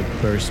though, a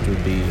burst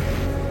would be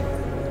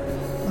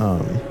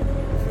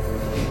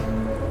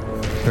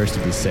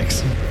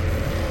 6.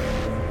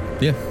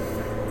 Yeah,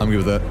 I'm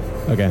good with that.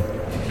 Okay.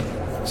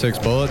 6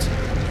 bullets.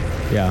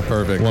 Yeah.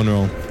 Perfect. One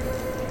roll.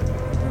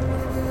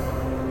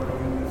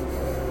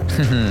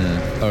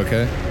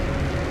 Okay.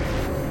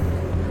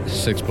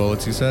 6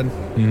 bullets, you said?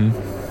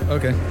 Mm-hmm.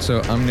 Okay,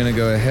 so I'm gonna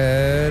go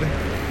ahead.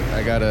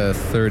 I got a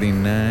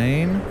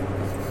 39.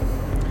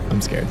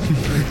 I'm scared.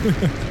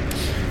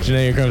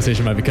 Janae, your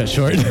conversation might be cut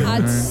short.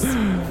 That's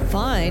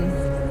fine.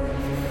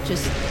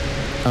 Just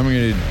I'm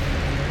gonna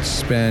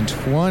spend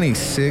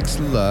 26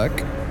 luck.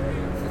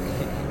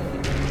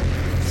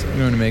 So I'm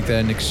going to make that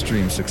an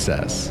extreme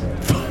success.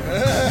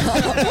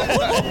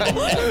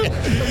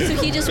 so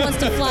he just wants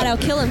to flat out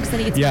kill him because then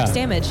he gets Yeah. max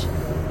damage.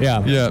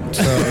 Yeah. Yeah,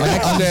 so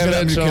I'm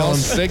just gonna kill him.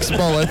 6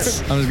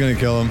 bullets. I'm just gonna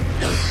kill him.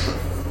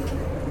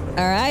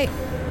 All right.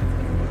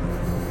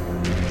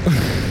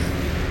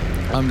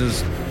 I'm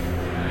just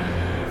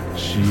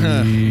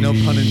no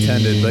pun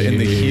intended, but in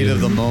the heat of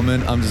the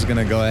moment, I'm just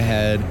gonna go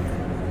ahead,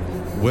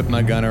 whip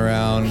my gun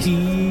around,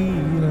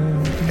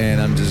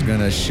 and I'm just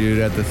gonna shoot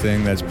at the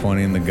thing that's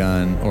pointing the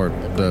gun or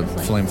the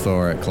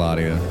flamethrower at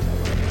Claudia.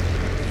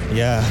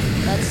 Yeah.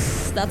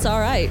 That's all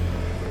right.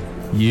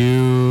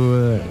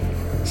 You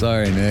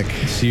Sorry, Nick.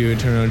 so you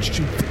turn around,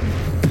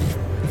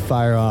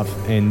 fire off,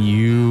 and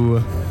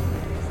you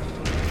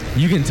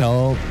can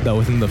tell that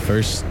within the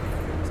first,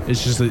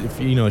 it's just it's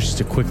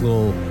just a quick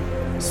little,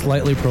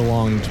 slightly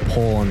prolonged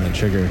pull on that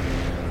trigger.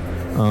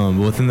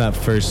 Within that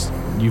first,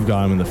 you've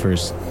got him in the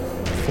first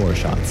 4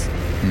 shots.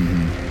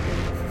 Mm-hmm.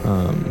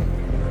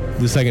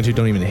 The second 2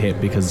 don't even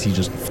hit because he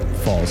just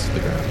falls to the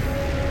ground.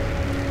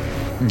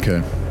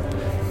 Okay.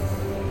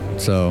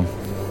 So,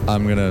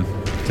 I'm gonna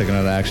take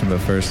another action, but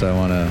first I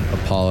want to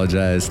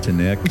apologize to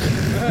Nick.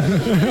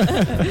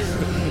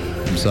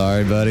 I'm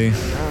sorry, buddy.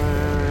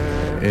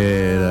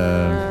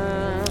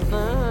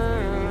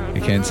 I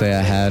can't say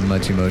I had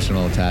much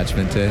emotional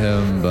attachment to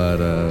him, but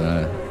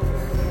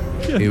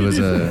he was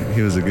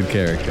a good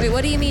character. Wait,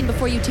 what do you mean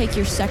before you take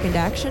your second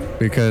action?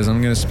 Because I'm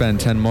gonna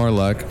spend 10 more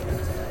luck,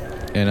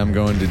 and I'm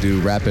going to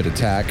do rapid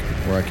attack,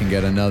 where I can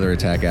get another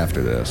attack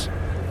after this.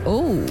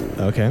 Oh.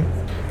 Okay.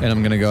 And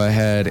I'm gonna go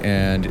ahead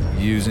and,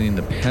 using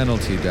the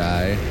penalty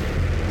die,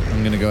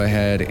 I'm gonna go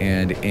ahead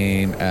and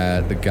aim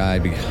at the guy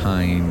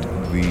behind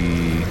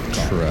the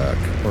truck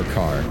or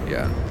car,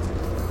 yeah.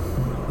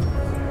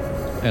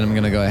 And I'm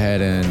gonna go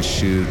ahead and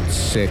shoot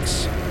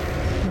 6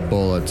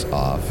 bullets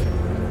off.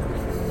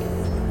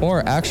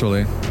 Or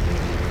actually,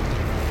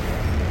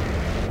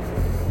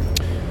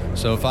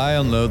 so if I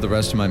unload the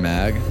rest of my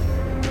mag,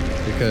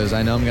 because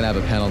I know I'm gonna have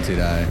a penalty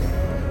die.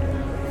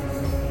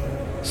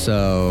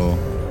 So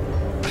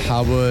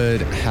how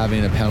would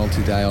having a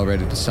penalty die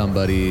already to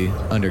somebody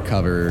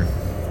undercover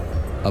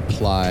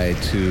apply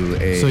to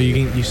a? So you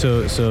can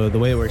so the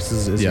way it works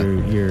is Yeah.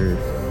 you're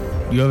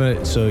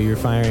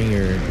firing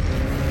your.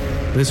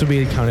 This would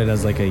be counted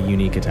as like a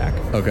unique attack,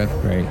 Okay,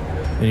 right?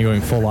 And you're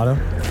going full auto.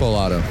 full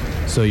auto.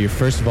 So your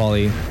first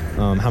volley,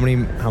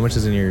 how much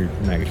is in your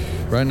mag?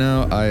 Right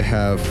now I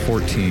have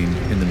 14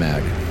 in the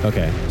mag.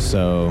 Okay,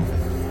 so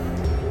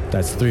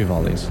That's 3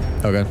 volleys.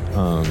 Okay.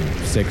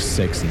 6,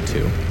 6, and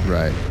 2.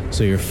 Right.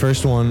 So your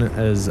first one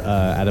is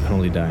at a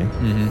penalty die.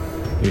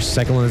 Mm-hmm. Your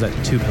second one is at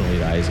 2 penalty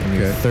dies, and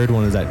your Okay. third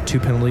one is at 2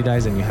 penalty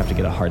dies, and you have to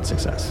get a hard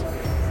success.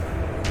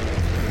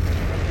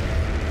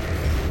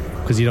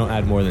 Because you don't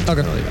add more than 2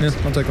 Okay. penalty Yeah, dies.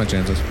 I'll take my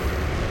chances.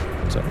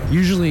 So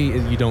usually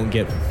you don't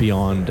get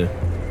beyond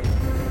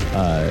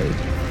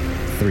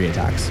 3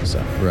 attacks. So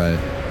Right.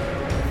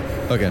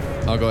 Okay.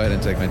 I'll go ahead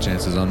and take my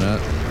chances on that.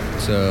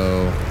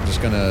 So I'm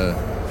just gonna.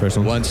 first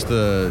one. Once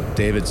the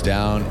David's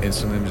down,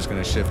 instantly I'm just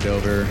gonna shift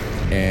over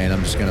and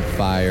I'm just gonna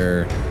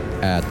fire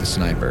at the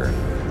sniper.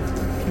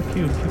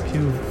 Pew, pew,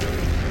 pew,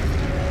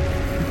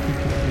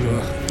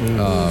 pew.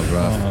 Oh,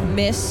 rough.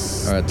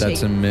 Miss. All right,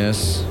 that's a Take-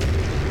 miss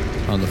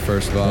on the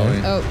first volley.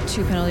 Oh,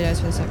 2 penalty dice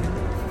for the second.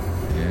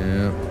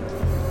 Yeah.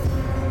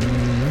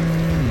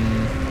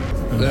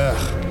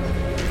 Ugh.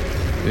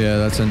 Yeah,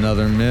 that's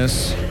another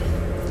miss.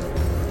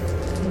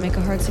 Make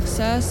a hard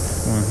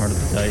success. One heart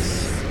of the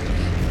dice.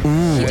 Ooh,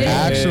 You did it.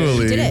 actually,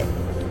 You did it.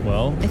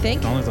 Well, I think.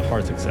 as long as it's a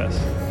hard success.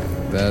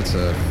 that's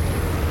a.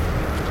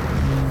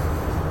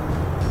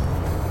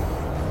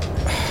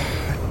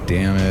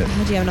 Damn it.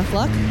 Do you have enough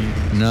luck?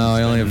 No,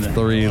 I only have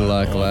 3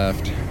 luck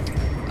left.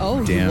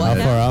 Oh, Damn. you How won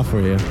far that. off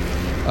were you?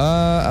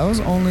 I was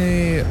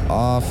only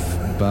off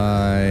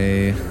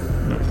by.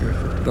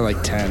 They're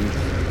like 10.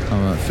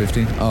 I'm at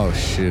 15. Oh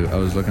shoot! I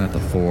was looking at the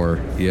 4.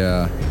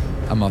 Yeah,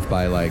 I'm off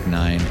by like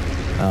 9.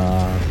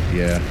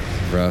 Yeah,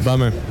 rough.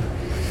 Bummer.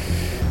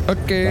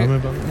 Okay.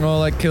 Bummer.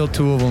 Well, I killed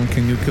 2 of them.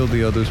 Can you kill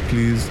the others,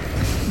 please?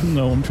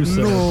 No, I'm too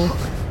sad.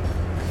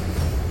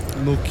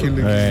 No killing.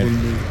 All right.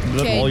 Is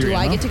that Okay, all do your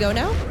I ammo? get to go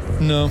now?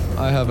 No,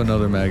 I have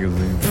another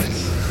magazine.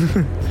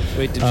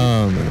 Wait, did you?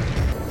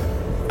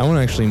 I want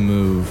to actually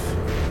move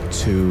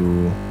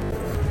to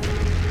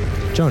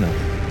Jonah.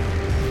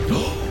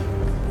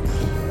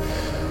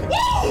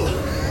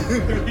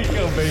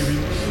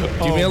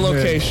 Give me a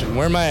location.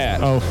 Where am I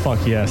at? Oh,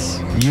 fuck yes.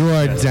 You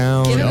are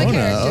down. Give him a Jonah,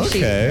 character sheet.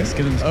 okay. Let's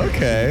get him.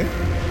 Okay.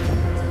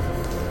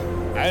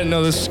 I didn't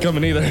know this was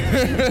coming either.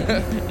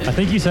 I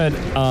think you said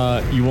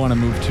you want to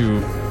move to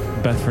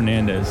Beth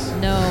Fernandez.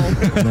 No.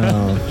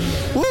 No.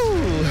 Woo!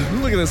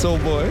 Look at this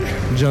old boy.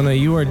 Jonah,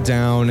 you are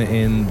down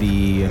in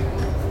the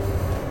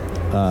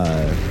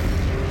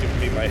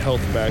Give me my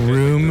health back.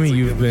 room.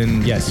 You've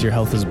been, yes, your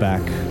health is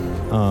back.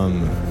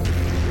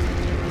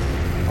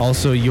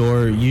 Also,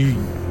 you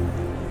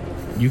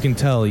can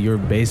tell you're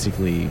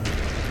basically,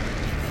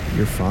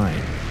 you're fine.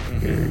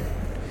 You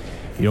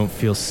don't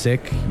feel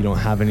sick. You don't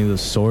have any of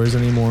those sores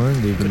anymore.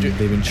 They've been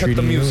cut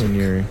treating the you,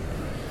 music?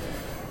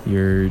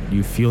 and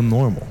you feel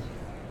normal.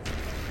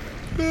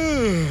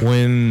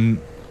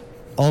 When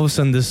all of a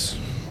sudden this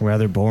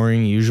rather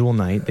boring usual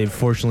night, they've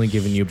fortunately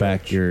given you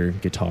back your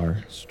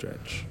guitar.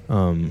 Stretch.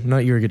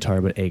 Not your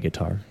guitar, but a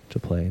guitar to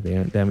play. They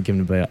haven't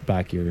given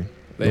back your They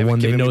the haven't one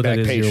they given me know back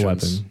that is your patience.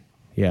 weapon.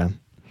 Yeah,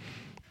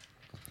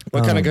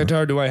 What kind of Um,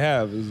 guitar do I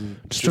have? Is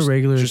it just a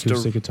regular just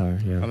acoustic guitar.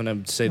 Yeah, I'm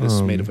gonna say this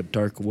is made of a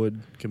dark wood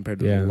compared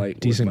to yeah, the light wood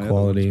decent my other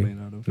one's quality. made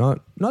out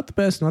of. Not the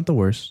best, not the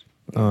worst.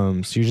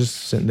 So you're just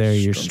sitting there,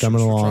 you're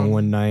strumming along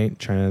one night,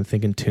 trying to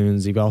think in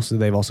tunes. They've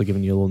also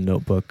given you a little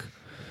notebook,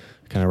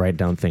 kind of write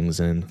down things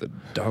in. The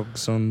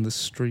dogs on the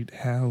street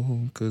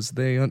howl because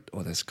they. Oh,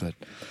 that's good.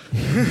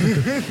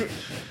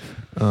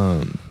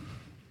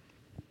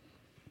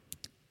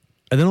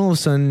 And then all of a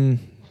sudden,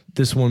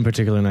 this one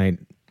particular night,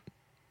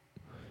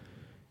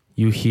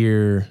 you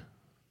hear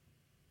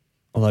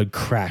a loud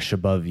crash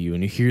above you,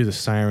 and you hear the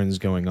sirens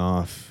going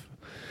off,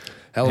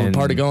 Hell of a And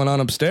party going on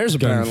upstairs,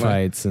 apparently.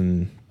 gunfights,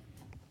 and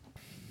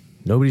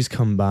nobody's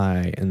come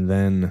by. And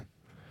then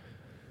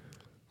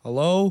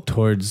Hello?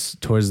 towards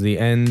the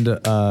end,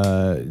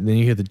 then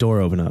you hear the door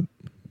open up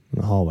in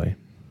the hallway,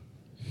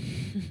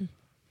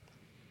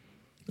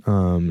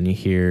 and you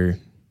hear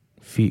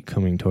feet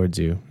coming towards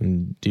you.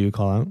 And do you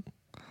call out?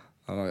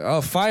 I'm like,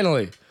 oh,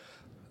 finally.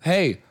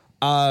 Hey,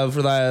 for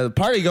the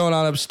party going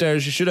on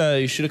upstairs, you should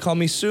have called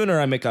me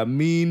sooner. I make a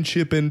mean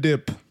chip and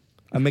dip.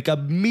 I make a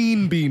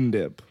mean bean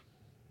dip.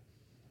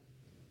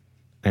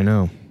 I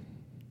know.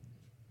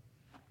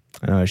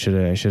 I should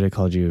have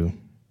called you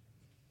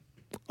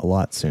a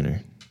lot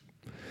sooner.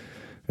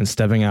 And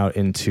stepping out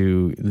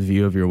into the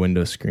view of your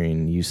window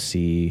screen, you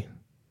see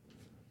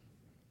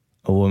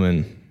a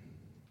woman.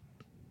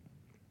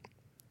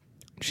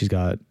 She's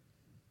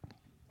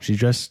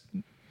dressed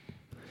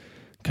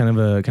kind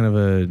of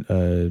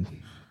a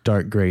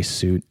dark gray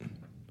suit.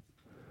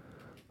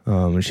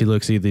 And she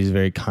looks at you with these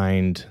very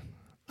kind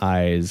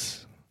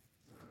eyes.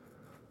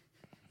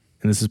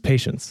 And this is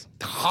Patience.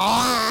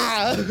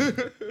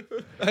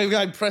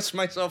 I pressed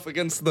myself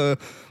against the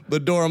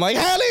door. I'm like,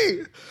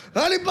 honey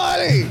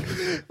buddy,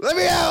 let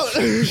me out.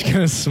 She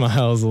kind of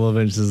smiles a little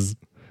bit and says,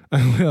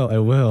 I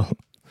will.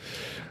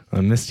 I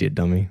missed you,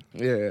 dummy.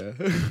 Yeah.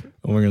 And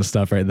we're going to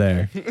stop right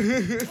there. I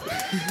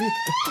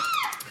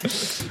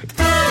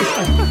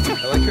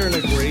like her in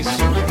a gray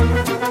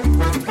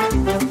suit.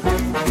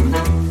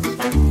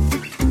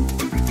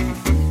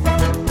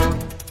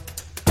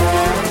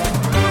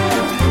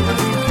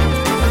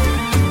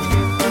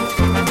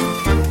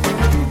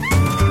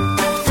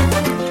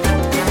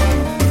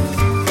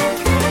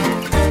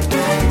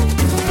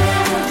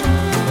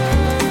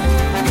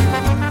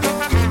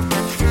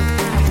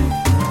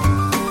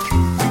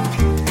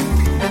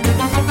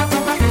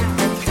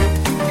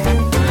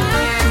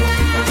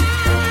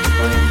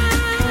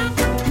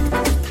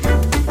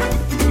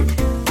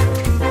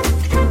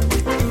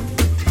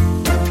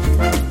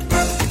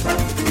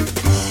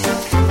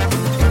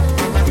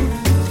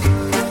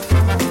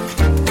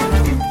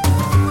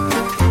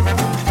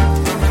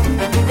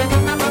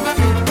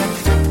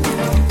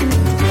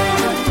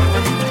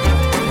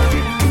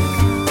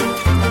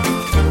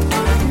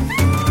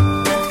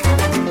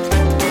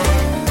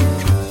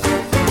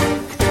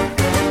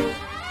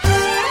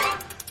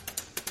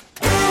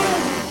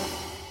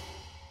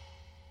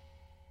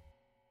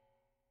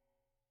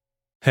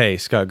 Hey,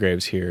 Scott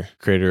Graves here,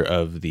 creator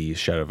of the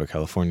Shadow of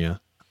California.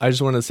 I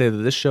just wanted to say that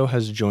this show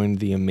has joined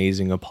the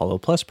amazing Apollo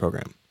Plus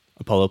program.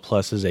 Apollo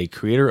Plus is a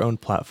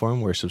creator-owned platform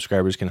where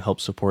subscribers can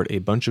help support a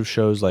bunch of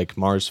shows like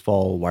Mars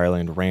Fall,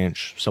 Wireland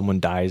Ranch, Someone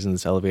Dies in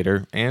This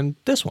Elevator, and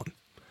this one.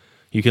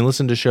 You can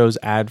listen to shows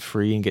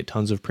ad-free and get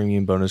tons of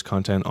premium bonus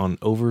content on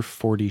over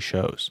 40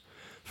 shows.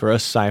 For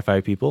us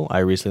sci-fi people, I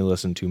recently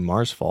listened to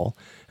Mars Fall,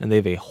 and they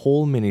have a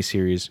whole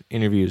miniseries,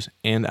 interviews,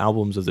 and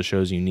albums of the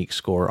show's unique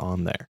score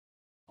on there.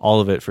 All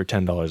of it for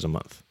 $10 a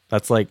month.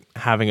 That's like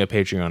having a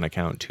Patreon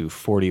account to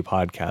 40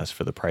 podcasts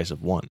for the price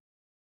of one.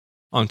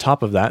 On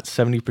top of that,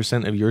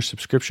 70% of your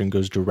subscription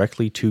goes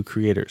directly to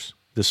creators.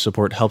 This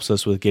support helps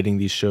us with getting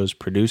these shows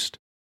produced.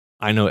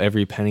 I know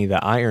every penny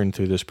that I earn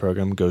through this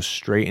program goes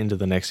straight into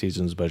the next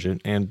season's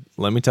budget, and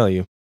let me tell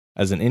you,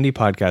 as an indie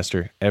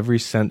podcaster, every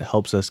cent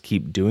helps us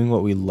keep doing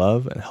what we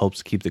love and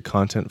helps keep the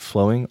content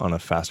flowing on a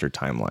faster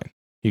timeline.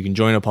 You can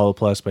join Apollo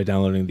Plus by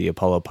downloading the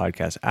Apollo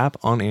Podcast app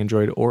on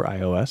Android or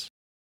iOS,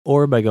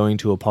 or by going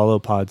to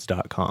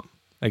apollopods.com.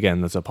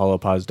 Again, that's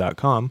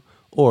apollopods.com,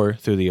 or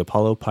through the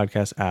Apollo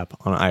Podcast app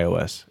on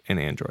iOS and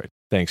Android.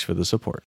 Thanks for the support.